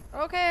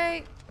dressed.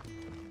 Okay.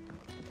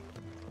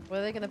 What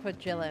are they gonna put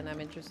Jill in? I'm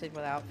interested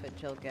what outfit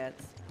Jill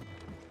gets.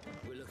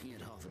 We're looking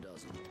at half a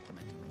dozen,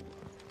 maybe more.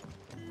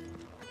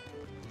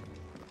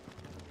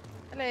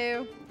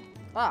 Hello.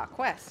 Ah,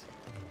 quest.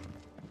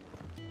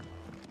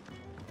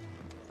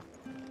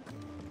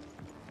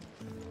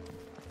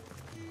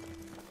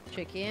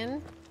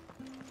 Chicken.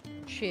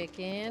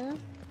 Chicken.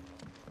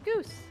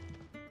 Goose.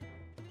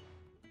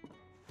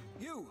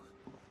 You!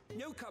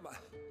 Newcomer!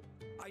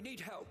 I need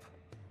help.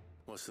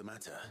 What's the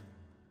matter?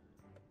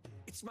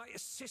 It's my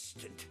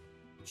assistant.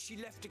 She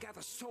left to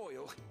gather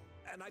soil,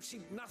 and I've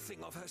seen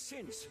nothing of her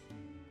since.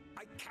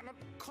 I cannot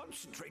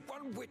concentrate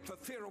one whit for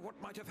fear of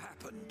what might have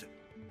happened.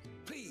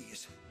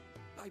 Please,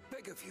 I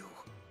beg of you,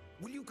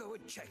 will you go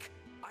and check?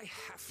 I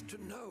have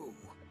to know.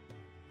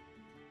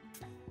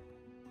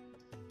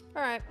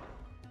 All right.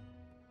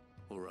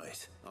 All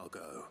right, I'll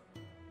go.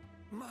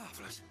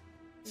 Marvelous.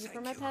 These Thank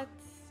are my you.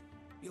 pets.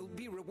 You'll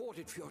be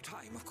rewarded for your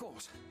time, of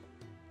course.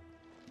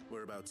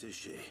 Whereabouts is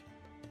she?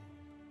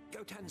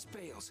 Gotan's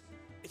Bales.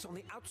 It's on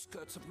the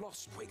outskirts of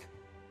Lostwing.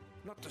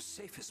 Not the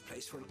safest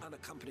place for an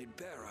unaccompanied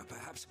bearer,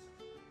 perhaps.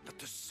 but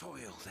the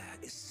soil there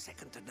is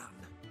second to none.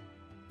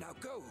 Now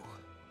go,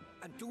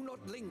 and do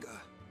not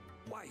linger.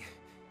 Why,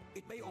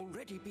 it may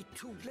already be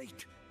too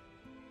late.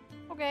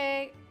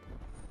 Okay.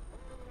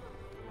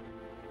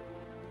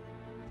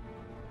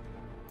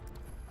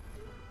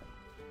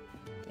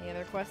 Any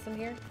other quests in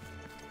here?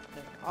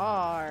 There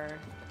are.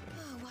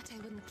 Oh, what I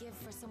wouldn't give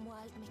for some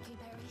wild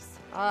mickleberries.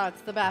 Ah,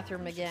 it's the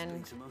bathroom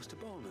again. To Master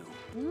Balnu.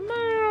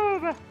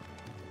 Move!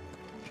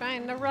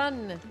 Trying to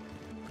run.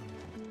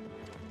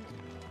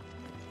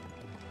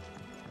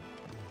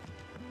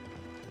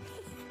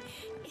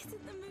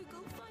 Isn't the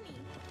Moogle funny?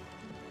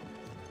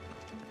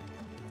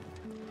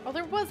 Oh,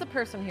 there was a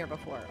person here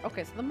before.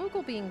 Okay, so the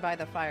Moogle being by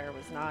the fire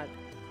was not...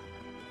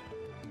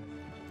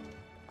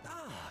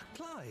 Ah,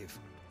 Clive.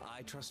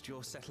 I trust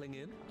you're settling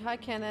in? Hi,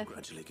 Kenneth.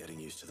 Gradually getting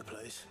used to the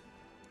place.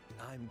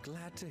 I'm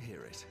glad to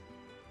hear it.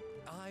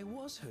 I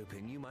was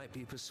hoping you might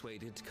be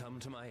persuaded to come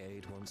to my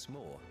aid once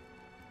more.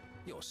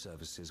 Your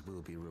services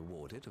will be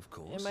rewarded, of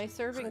course. Am I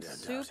serving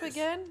soup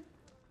again?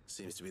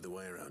 Seems to be the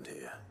way around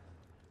here.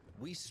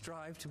 We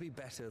strive to be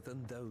better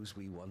than those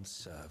we once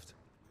served.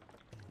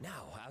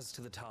 Now, as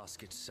to the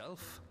task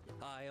itself,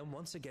 I am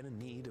once again in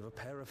need of a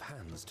pair of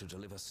hands to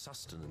deliver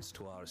sustenance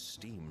to our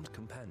esteemed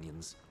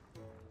companions.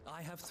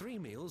 I have 3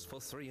 meals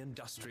for 3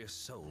 industrious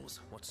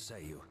souls. What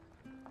say you?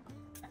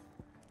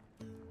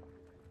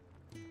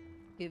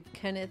 Give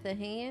Kenneth a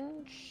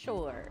hand?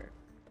 Sure.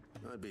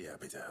 I'd be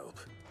happy to help.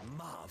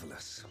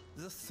 Marvelous.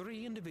 The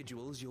 3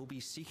 individuals you'll be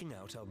seeking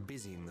out are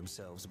busying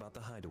themselves about the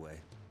hideaway.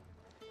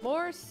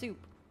 More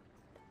soup.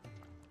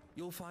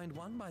 You'll find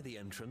one by the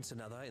entrance,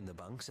 another in the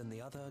bunks, and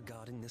the other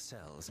guarding the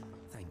cells.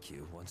 Thank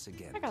you once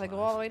again. I gotta go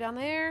all the way down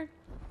there.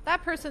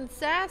 That person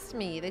sassed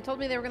me. They told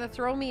me they were gonna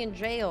throw me in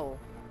jail.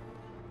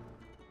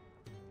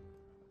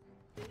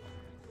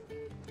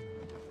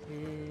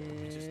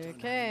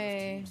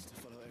 Okay.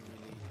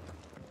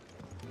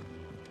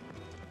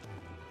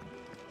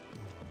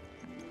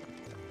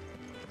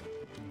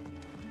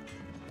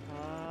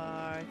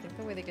 I think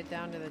the way they get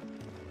down to the...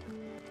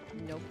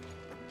 Nope.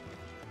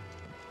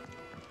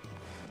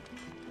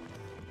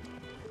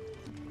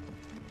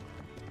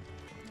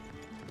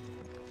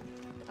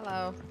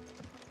 Hello.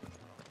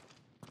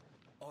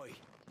 Oi.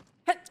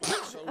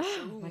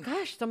 Oh my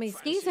gosh, so many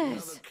Fancy sneezes.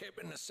 another kip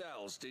in the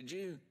cells, did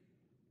you?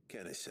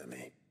 Kenneth sent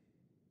me.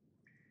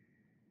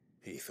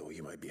 He thought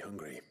you might be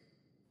hungry.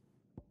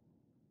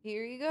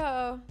 Here you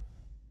go.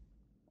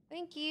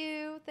 Thank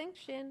you. Thanks,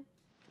 Shin.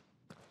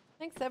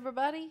 Thanks,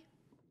 everybody.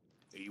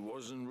 He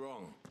wasn't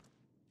wrong.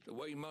 The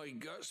way my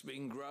gut's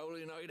been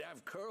growling, I'd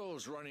have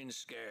curls running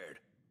scared.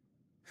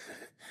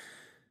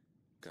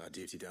 Guard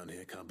duty down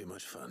here can't be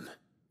much fun.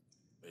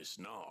 It's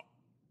not.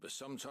 But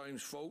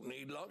sometimes folk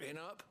need locking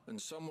up, and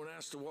someone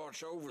has to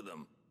watch over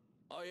them.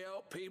 I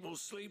help people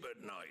sleep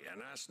at night,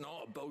 and that's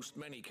not a boast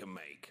many can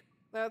make.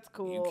 That's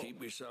cool. You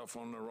keep yourself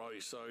on the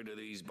right side of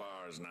these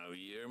bars now,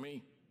 you hear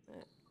me?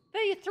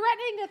 They're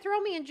threatening to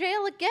throw me in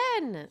jail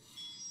again.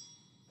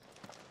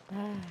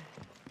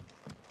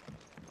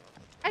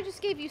 I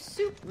just gave you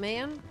soup,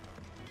 man.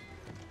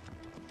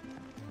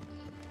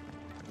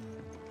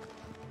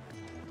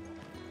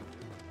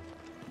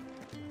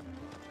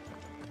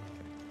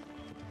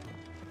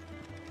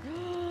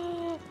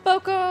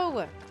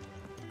 Boko!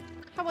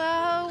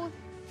 Hello?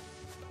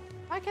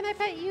 Why can't I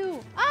pet you?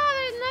 Oh,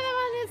 there's another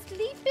one is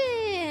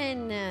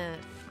sleeping!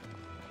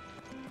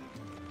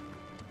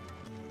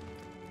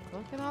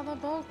 Look at all the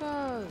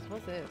Bokos.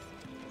 What's this?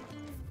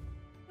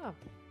 Oh.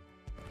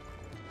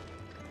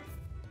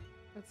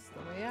 That's the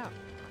way out.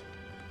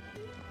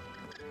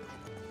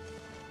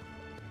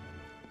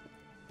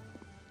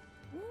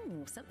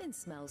 Ooh, something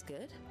smells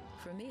good.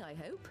 For me, I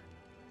hope.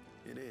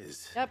 It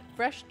is. Yep,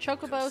 fresh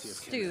chocobo Courtesy of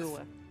stew.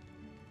 Kenneth.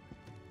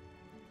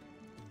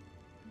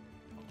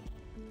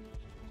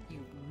 You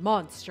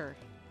monster.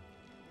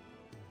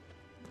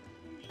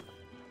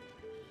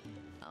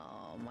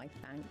 Oh, my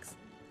thanks.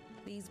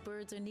 These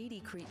birds are needy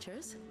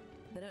creatures.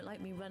 They don't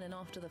like me running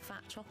after the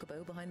fat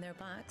chocobo behind their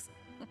backs.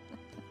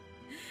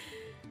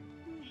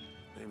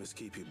 They must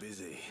keep you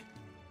busy.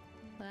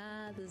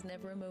 Ah, there's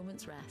never a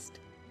moment's rest.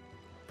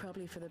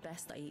 Probably for the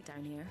best I eat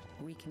down here,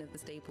 reeking of the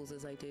staples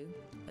as I do.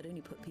 I'd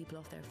only put people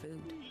off their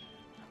food.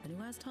 And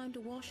who has time to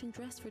wash and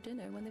dress for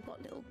dinner when they've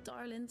got little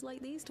darlings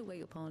like these to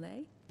wait upon,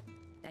 eh?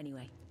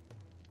 Anyway,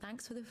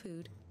 thanks for the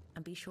food,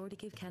 and be sure to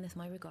give Kenneth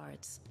my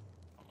regards.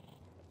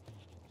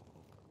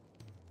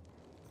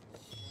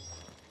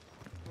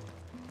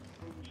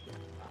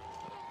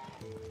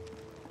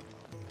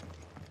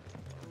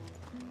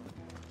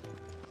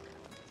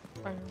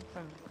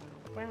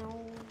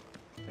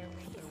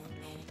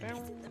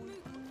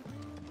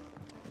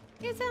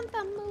 Isn't the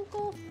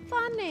Moogle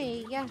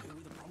funny?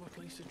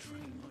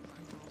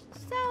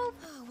 So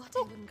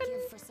fucking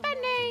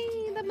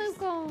funny, the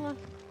Moogle.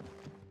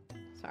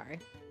 Sorry.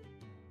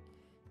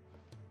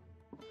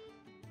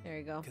 There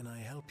you go. Can I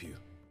help you?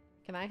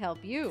 Can I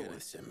help you?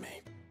 Kenneth sent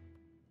me.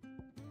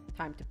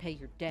 Time to pay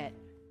your debt.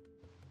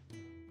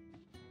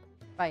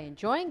 By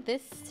enjoying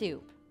this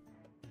soup.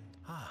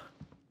 Ah,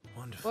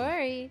 wonderful.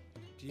 Worry,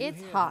 Do you it's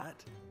hear hot.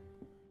 that?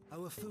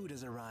 Our food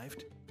has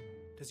arrived.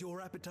 Does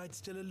your appetite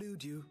still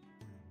elude you?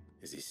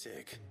 Is he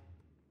sick?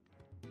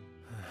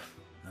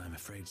 I'm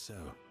afraid so.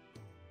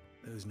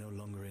 Those no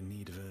longer in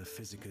need of a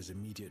Physica's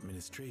immediate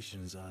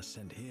ministrations are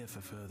sent here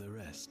for further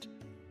rest.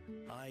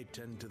 I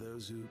tend to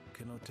those who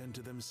cannot tend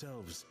to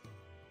themselves,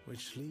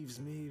 which leaves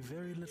me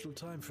very little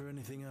time for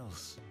anything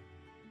else.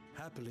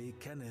 Happily,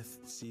 Kenneth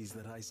sees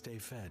that I stay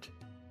fed.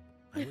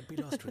 I would be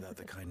lost without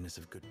the kindness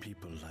of good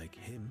people like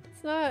him.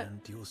 It's not.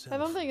 And yourself. I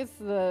don't think it's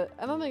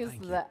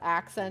the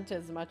accent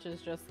as much as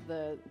just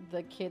the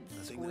kids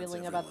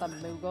squealing about the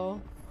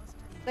Moogle.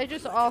 They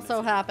just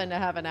also happen to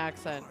have an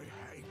accent.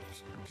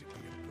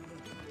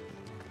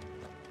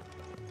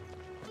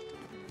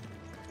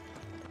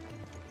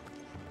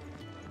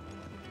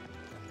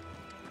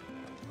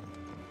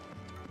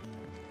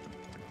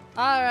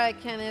 All right,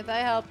 Kenneth, I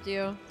helped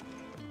you.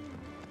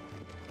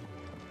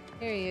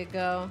 Here you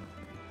go.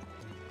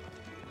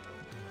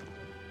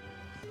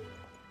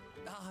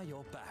 Ah,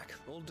 you're back.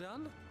 All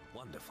done?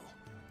 Wonderful.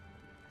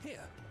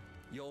 Here,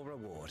 your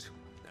reward,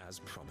 as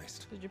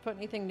promised. Did you put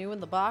anything new in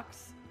the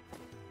box?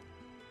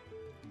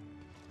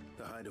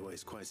 The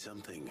hideaway's quite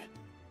something.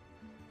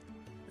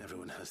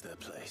 Everyone has their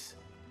place.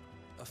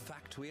 A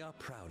fact we are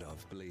proud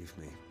of, believe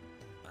me.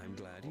 I'm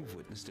glad you've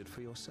witnessed it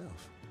for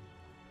yourself.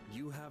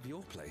 You have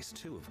your place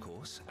too, of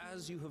course,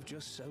 as you have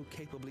just so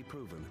capably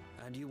proven,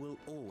 and you will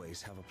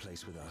always have a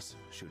place with us,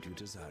 should you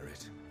desire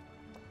it.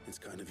 It's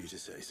kind of you to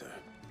say so.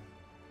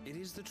 It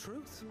is the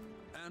truth,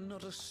 and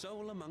not a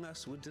soul among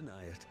us would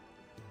deny it.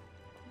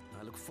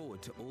 I look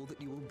forward to all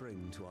that you will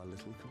bring to our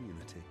little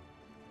community.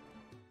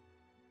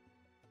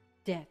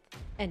 Death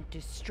and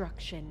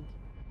destruction.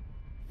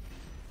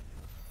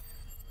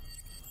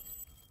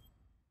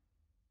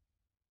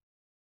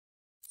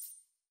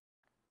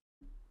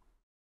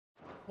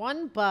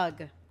 One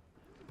bug.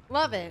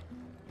 Love it.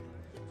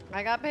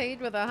 I got paid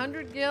with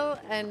 100 gil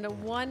and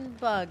 1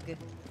 bug.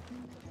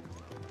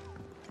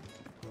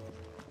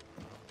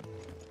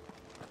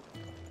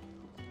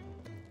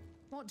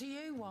 What do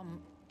you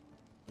want?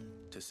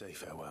 To say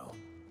farewell.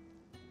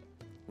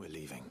 We're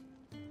leaving.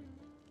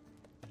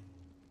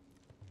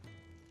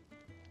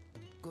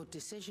 Good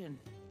decision.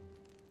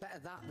 Better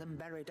that than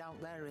buried out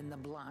there in the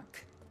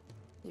black.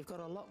 You've got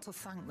a lot to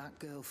thank that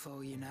girl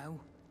for, you know.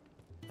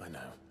 I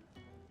know.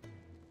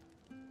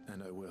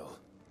 And I will.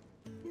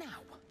 Now,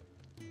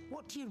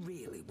 what do you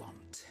really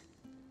want?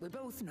 We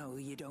both know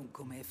you don't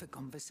come here for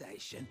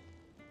conversation.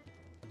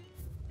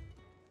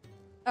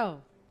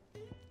 Oh.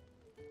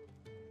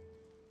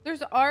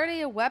 There's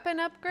already a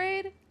weapon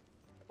upgrade?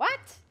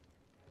 What?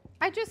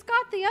 I just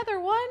got the other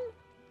one?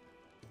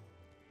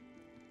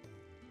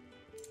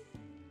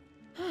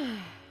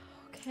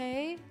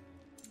 Okay.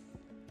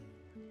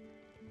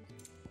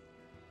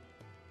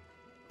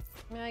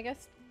 I mean, I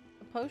guess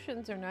the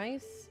potions are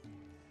nice.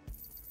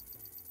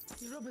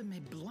 You're rubbing me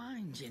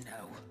blind, you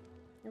know.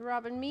 You're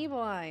robbing me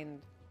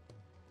blind.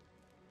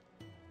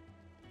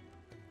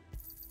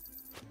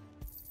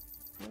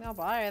 I mean, I'll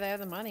buy her. They have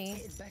the money.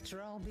 It's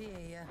better I'll be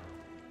here.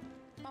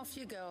 Off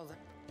you go then.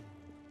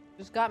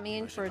 Just got me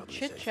in for a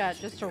chit chat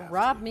just to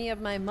rob me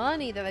of my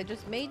money that I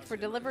just made for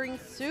delivering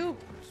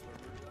soup.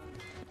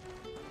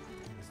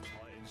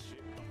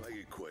 Make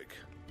it quick.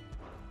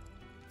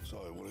 So,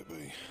 will it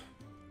be?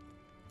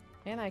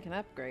 And I can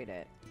upgrade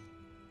it.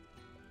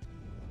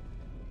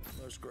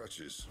 No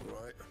scratches,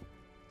 right?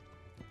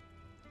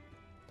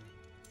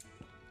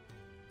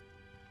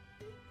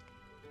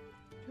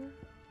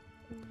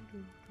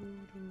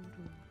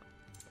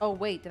 Oh,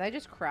 wait. Did I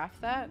just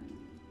craft that?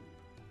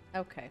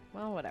 Okay.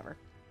 Well, whatever.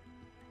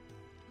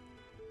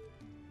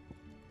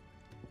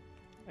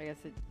 I guess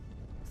it's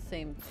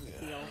same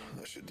deal. Yeah,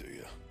 that should do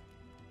you.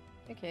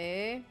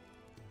 Okay.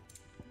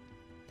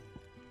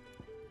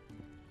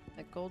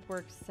 That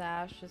goldwork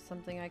sash is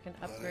something I can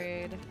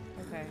upgrade.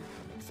 Okay.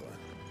 Fine.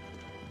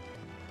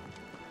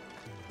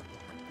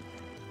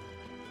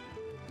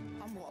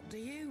 And what do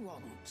you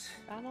want?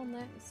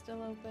 BattleNet is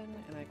still open,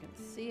 and I can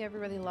see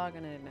everybody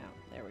logging in and out.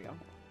 There we go.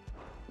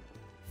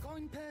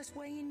 Coin purse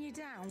weighing you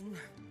down?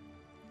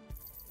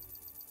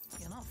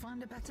 You'll not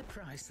find a better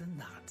price than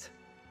that.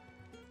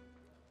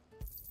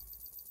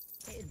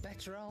 It'd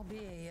better I'll be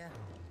here.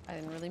 I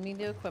didn't really mean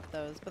to equip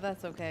those, but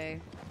that's okay.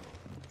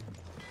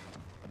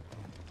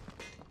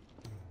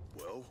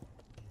 Well,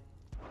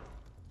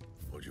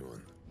 what do you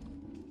want?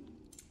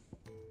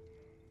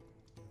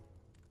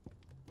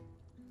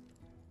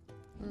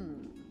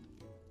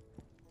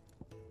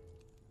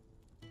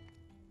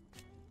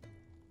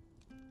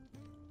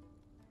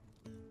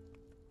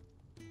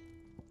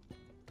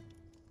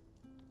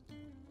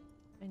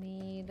 I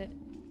need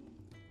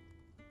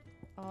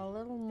a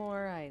little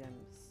more items.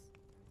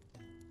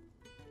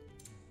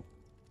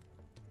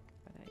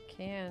 But I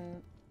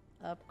can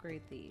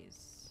upgrade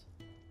these.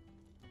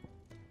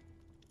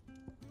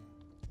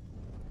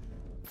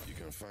 You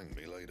can thank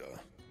me later.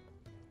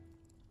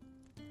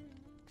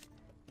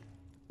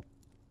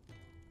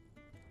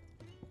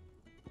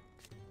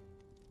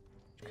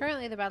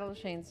 Currently, the battle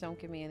chains don't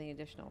give me any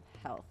additional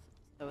health,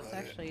 so it's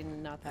actually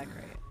not that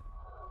great.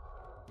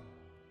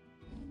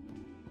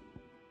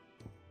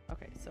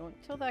 So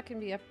until that can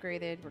be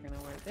upgraded, we're gonna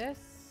wear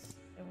this,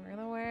 and we're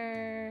gonna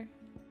wear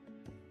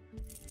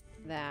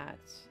that.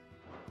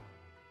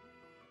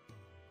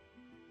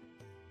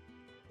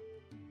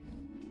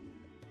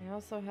 I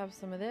also have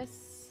some of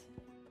this.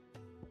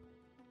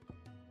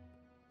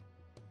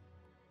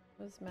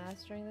 What's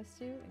mastering this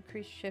do?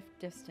 Increase shift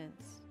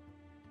distance.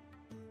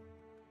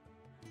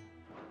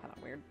 Kind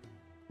of weird.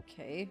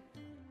 Okay.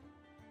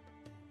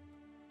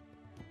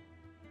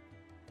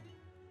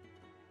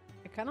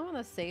 I kind of want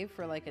to save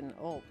for like an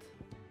ult.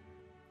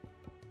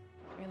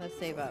 I'm gonna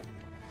save up.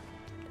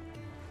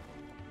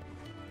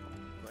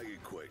 Make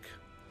it quick.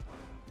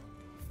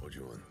 What do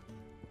you want?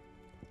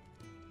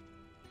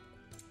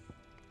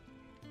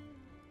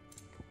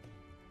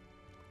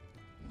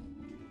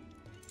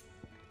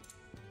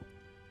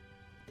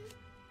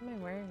 What am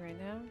I wearing right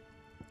now?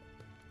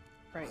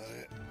 Right.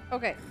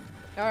 Okay.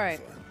 All right.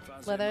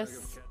 Let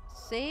us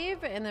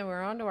save, and then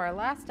we're on to our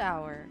last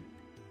hour.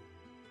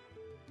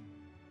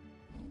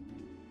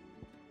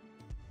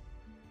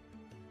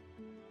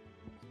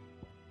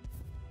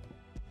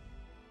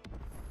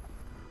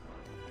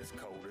 It's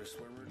coldest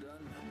when we're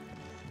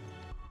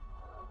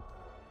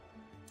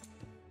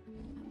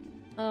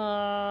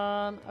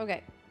done.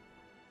 Okay.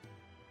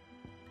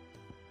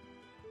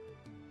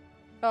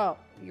 Oh,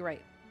 you're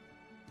right.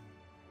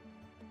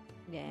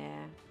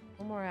 Yeah.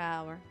 One more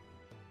hour.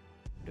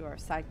 Do our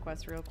side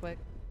quest real quick.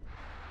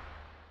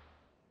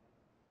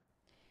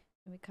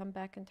 And we come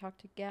back and talk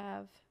to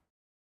Gav.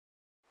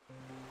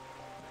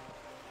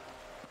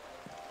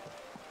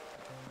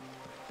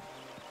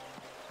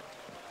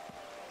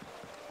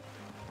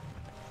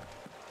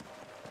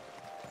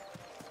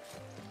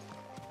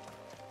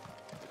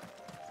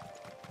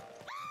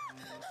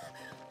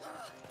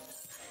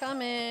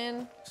 Come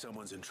in.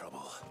 Someone's in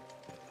trouble.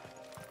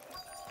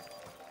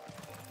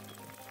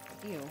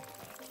 Ew.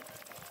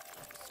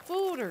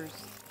 Spooters.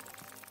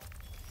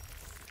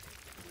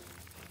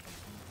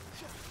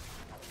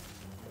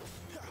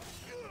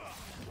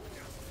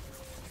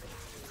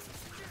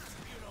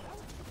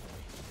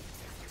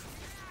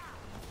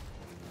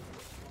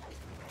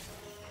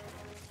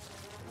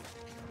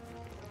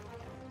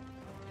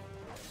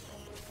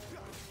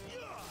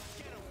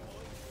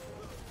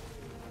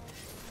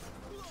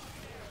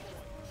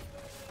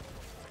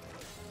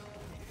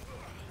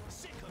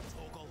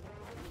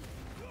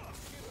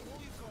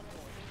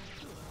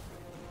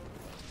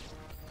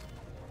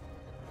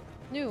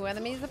 New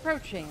enemies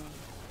approaching.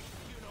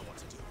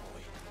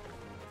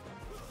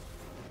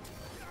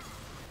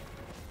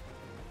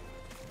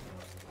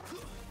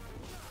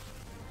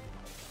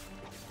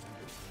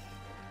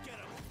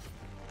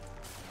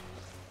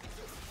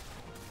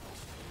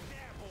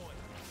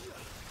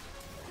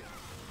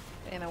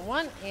 And a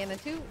 1, and a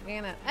 2,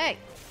 and a... Hey!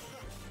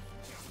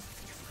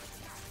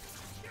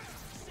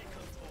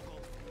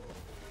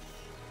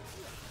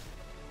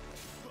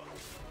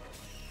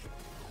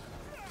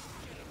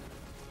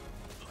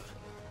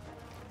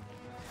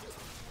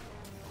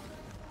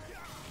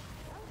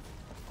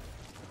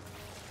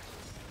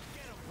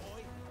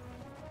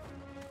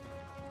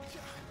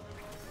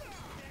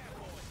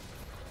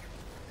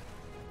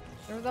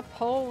 There's a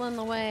pole in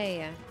the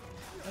way.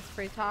 That's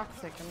pretty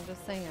toxic, I'm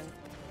just saying.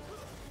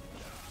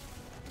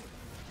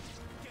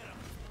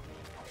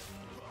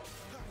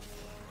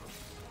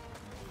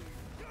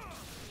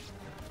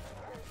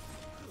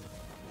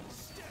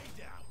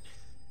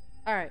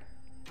 Alright.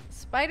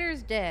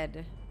 Spider's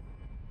dead.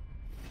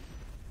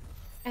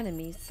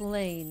 Enemy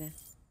slain.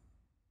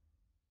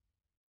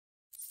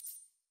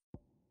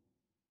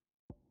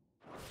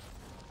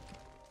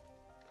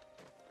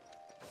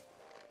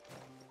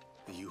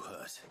 Are you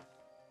hurt?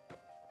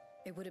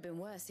 It would have been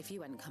worse if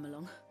you hadn't come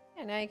along.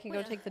 Yeah, now you can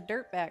go take the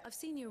dirt back. I've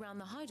seen you around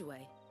the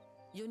hideaway.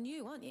 You're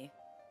new, aren't you?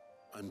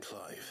 I'm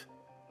Clive.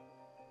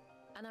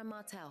 And I'm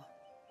Martel.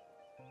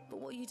 But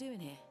what are you doing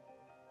here?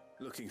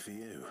 Looking for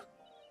you.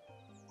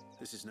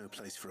 This is no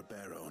place for a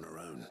bearer on her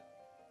own.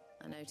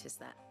 I noticed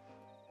that.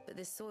 But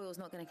this soil's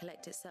not going to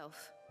collect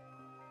itself.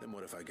 Then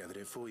what if I gathered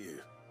it for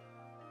you?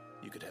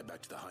 You could head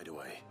back to the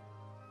hideaway.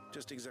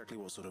 Just exactly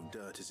what sort of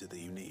dirt is it that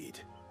you need?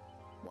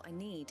 What I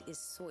need is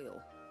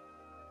soil.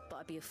 But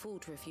I'd be a fool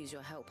to refuse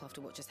your help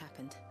after what just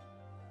happened.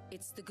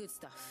 It's the good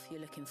stuff you're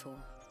looking for.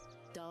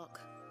 Dark,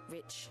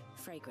 rich,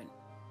 fragrant.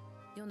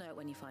 You'll know it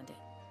when you find it.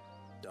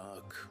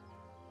 Dark,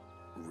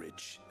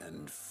 rich,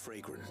 and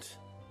fragrant.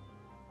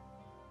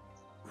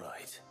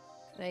 Right.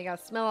 Now you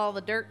gotta smell all the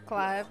dirt,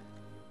 Clive.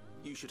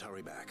 You should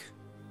hurry back.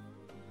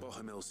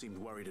 Bohemil seemed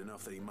worried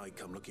enough that he might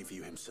come looking for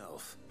you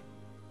himself.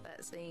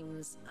 That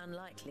seems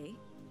unlikely,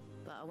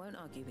 but I won't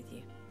argue with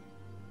you.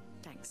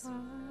 Thanks.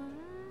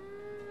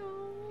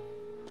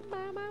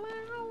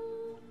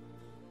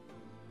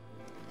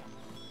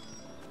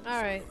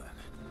 Alright.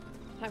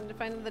 Time to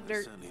find the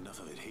dirt. Certainly enough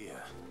of it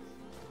here.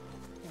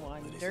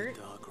 One But dirt. is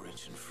it dark,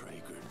 rich, and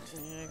fragrant?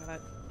 Yeah, I got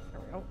it.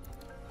 There we go.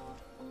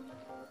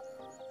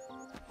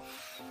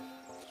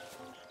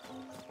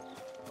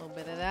 A little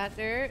bit of that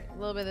dirt. A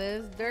little bit of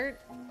this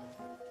dirt.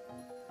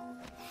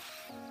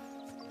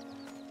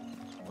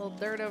 A little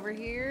dirt over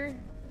here.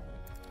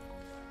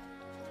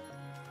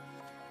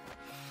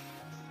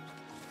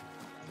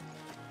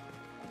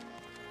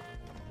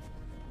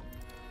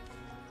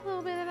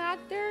 little bit of that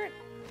dirt.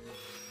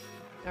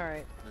 All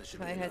right,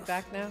 can I head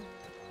back now?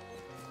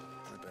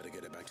 I better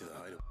get it back to the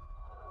hideaway.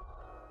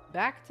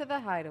 Back to the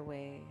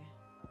hideaway.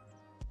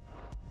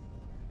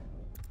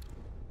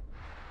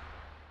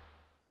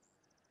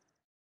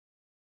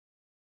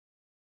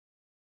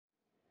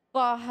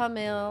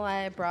 Bahamil,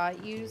 I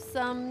brought you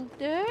some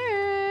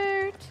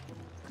dirt.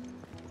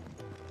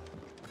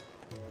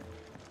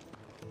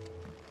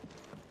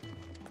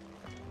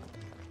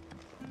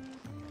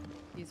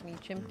 Excuse me,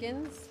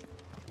 Chimpkins.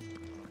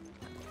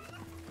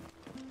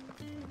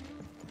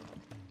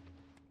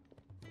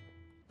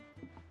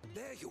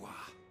 There you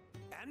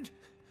are. And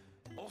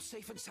all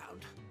safe and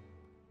sound.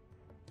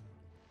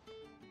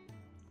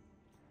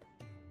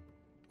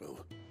 Well,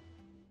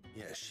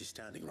 yes, she's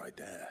standing right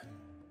there.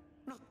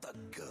 Not the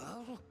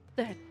girl.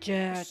 The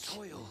dirt.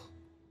 Soil.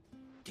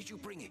 Did you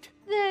bring it?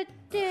 The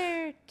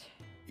dirt.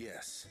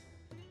 Yes.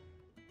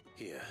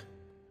 Here.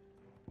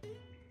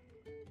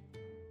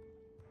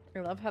 I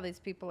love how these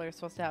people are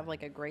supposed to have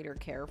like a greater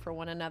care for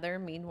one another.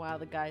 Meanwhile,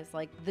 the guy's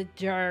like, the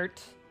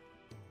dirt.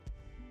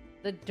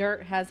 The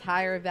dirt has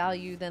higher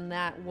value than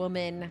that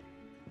woman.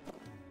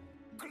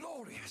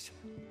 Glorious.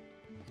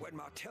 When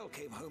Martel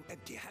came home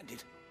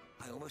empty-handed,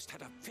 I almost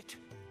had a fit.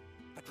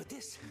 But with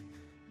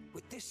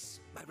this,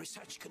 my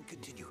research can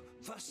continue.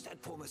 First and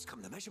foremost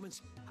come the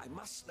measurements. I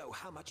must know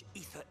how much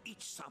ether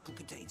each sample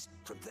contains.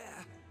 From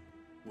there...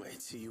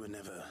 Wait, so you were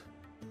never...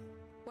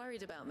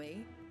 Worried about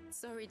me?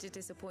 Sorry to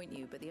disappoint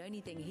you, but the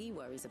only thing he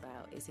worries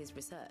about is his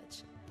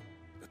research.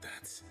 But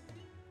that's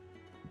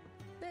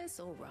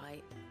all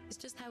right. It's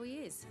just how he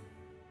is.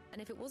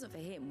 And if it wasn't for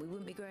him, we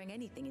wouldn't be growing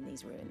anything in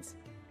these ruins.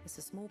 It's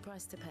a small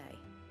price to pay.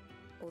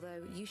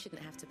 Although you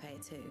shouldn't have to pay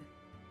it too.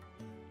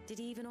 Did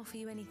he even offer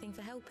you anything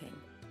for helping?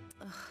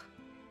 Ugh.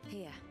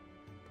 Here.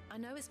 I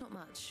know it's not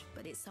much,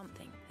 but it's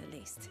something, at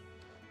least.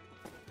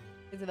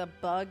 Is it a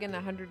bug and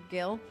 100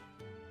 gil?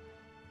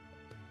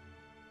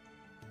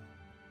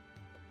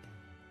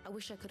 I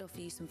wish I could offer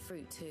you some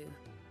fruit too,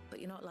 but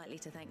you're not likely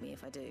to thank me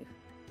if I do.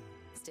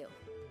 Still,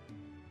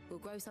 we'll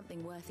grow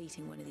something worth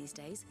eating one of these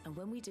days, and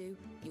when we do,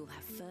 you'll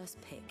have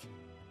first pick.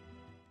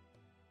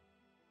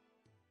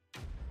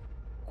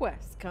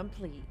 Quest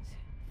complete.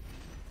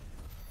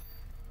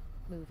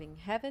 Moving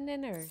heaven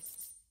and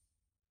earth.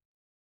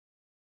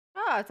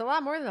 Oh, it's a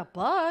lot more than a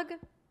bug.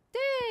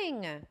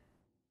 Dang!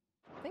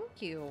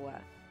 Thank you.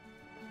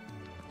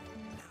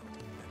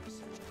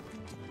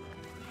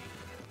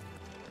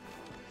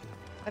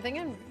 I think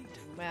I'm...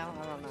 Well,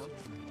 I don't know.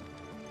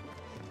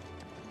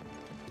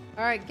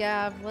 Alright,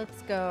 Gav,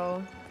 let's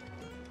go.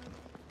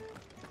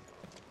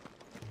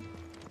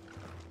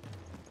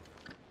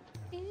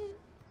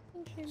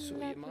 So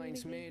your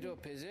mind's made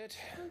up, is it?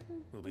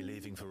 We'll be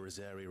leaving for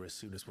Rosaria as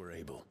soon as we're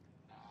able.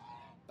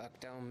 Back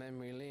down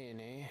memory lane,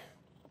 eh?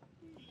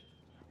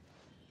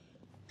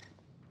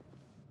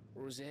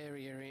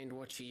 Rosaria ain't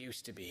what she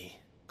used to be,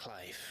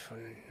 Clive.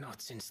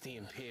 Not since the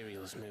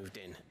Imperials moved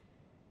in.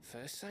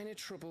 First sign of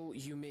trouble,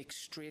 you make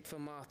straight for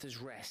Martha's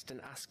Rest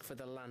and ask for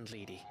the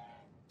landlady.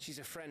 She's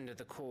a friend of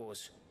the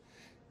cause.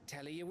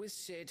 Tell her you was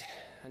Sid,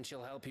 and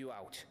she'll help you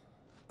out.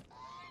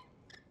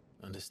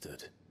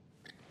 Understood.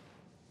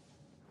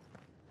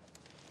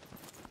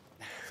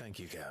 Thank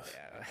you, Gav.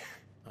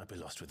 Yeah. I'd be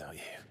lost without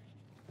you.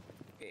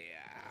 Yeah,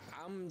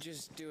 I'm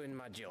just doing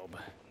my job.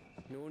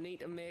 No need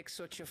to make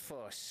such a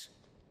fuss.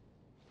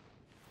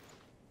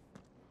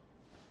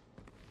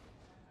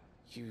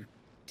 You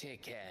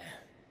take care,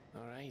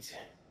 alright?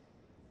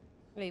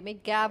 Wait,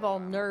 make Gav all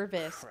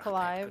nervous, Crap,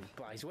 Clive.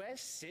 Goodbyes.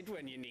 Where's Sid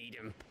when you need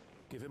him?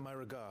 Give him my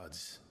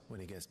regards when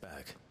he gets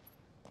back.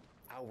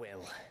 I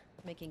will.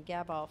 Making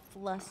Gav all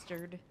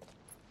flustered.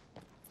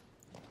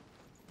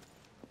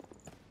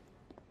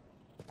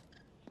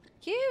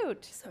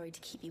 Cute! Sorry to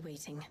keep you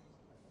waiting.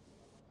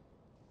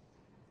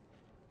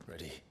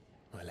 Ready,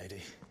 my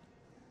lady?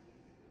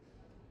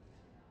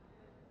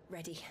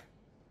 Ready.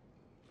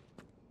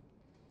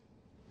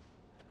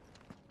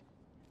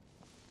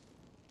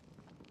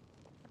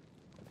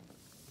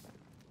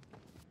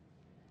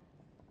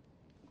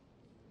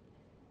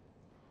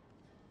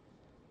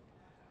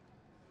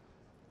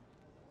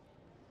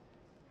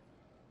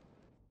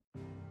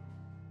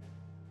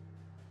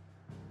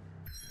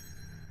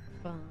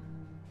 Bum,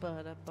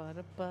 bada,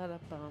 bada, bada,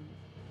 bum.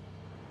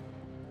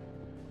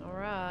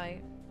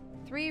 Alright.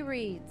 3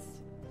 reads.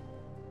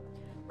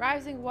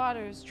 Rising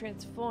waters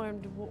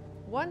transformed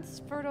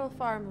once fertile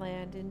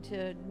farmland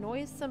into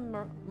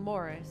noisome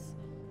morass,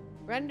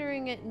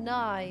 rendering it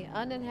nigh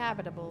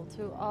uninhabitable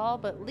to all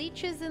but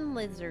leeches and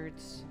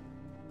lizards.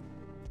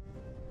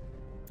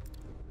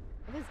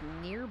 What is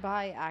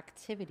nearby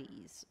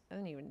activities? I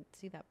didn't even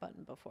see that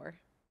button before.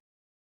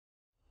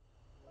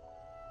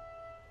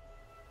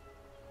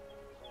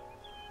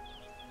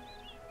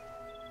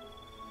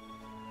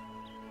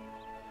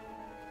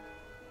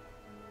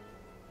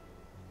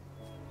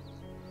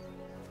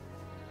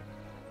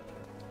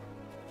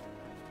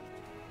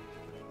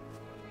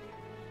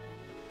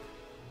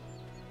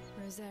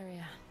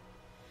 Rosaria.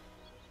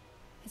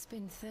 It's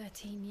been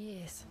 13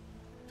 years.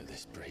 For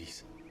this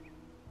breeze.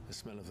 The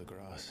smell of the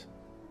grass.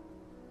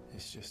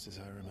 It's just as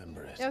I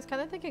remember it. Yeah, I was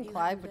kind of thinking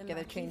Clive would get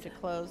a change of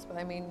clothes, but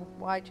I mean,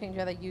 why change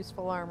out of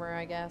useful armor,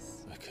 I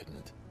guess? I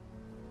couldn't.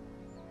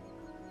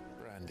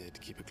 Bran did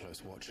keep a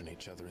close watch on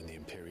each other in the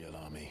Imperial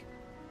Army.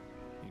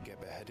 You'd get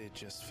beheaded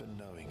just for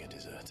knowing a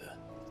deserter.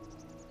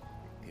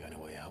 The only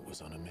way out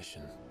was on a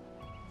mission.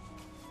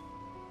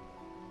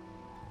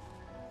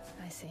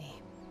 I see.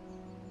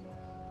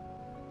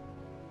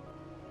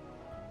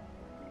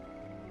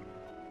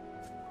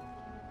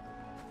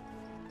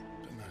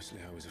 But mostly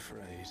I was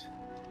afraid.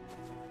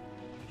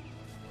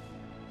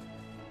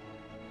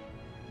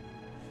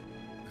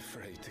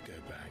 Afraid to go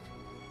back.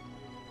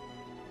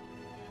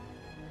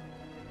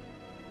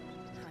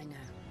 I know.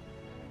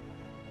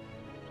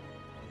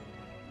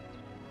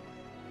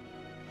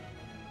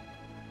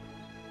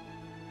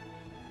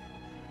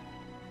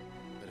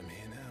 But I'm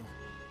here now.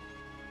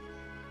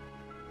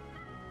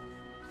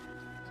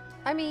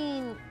 I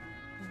mean,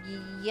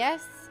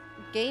 yes,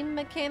 game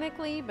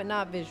mechanically, but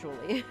not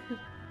visually.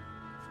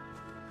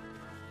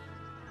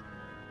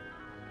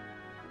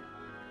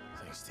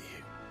 Thanks to you.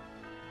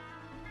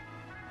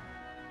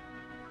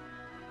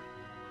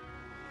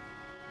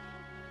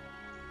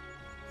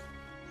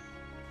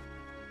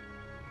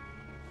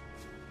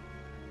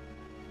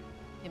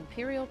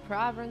 Imperial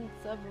Province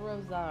of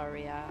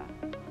Rosaria.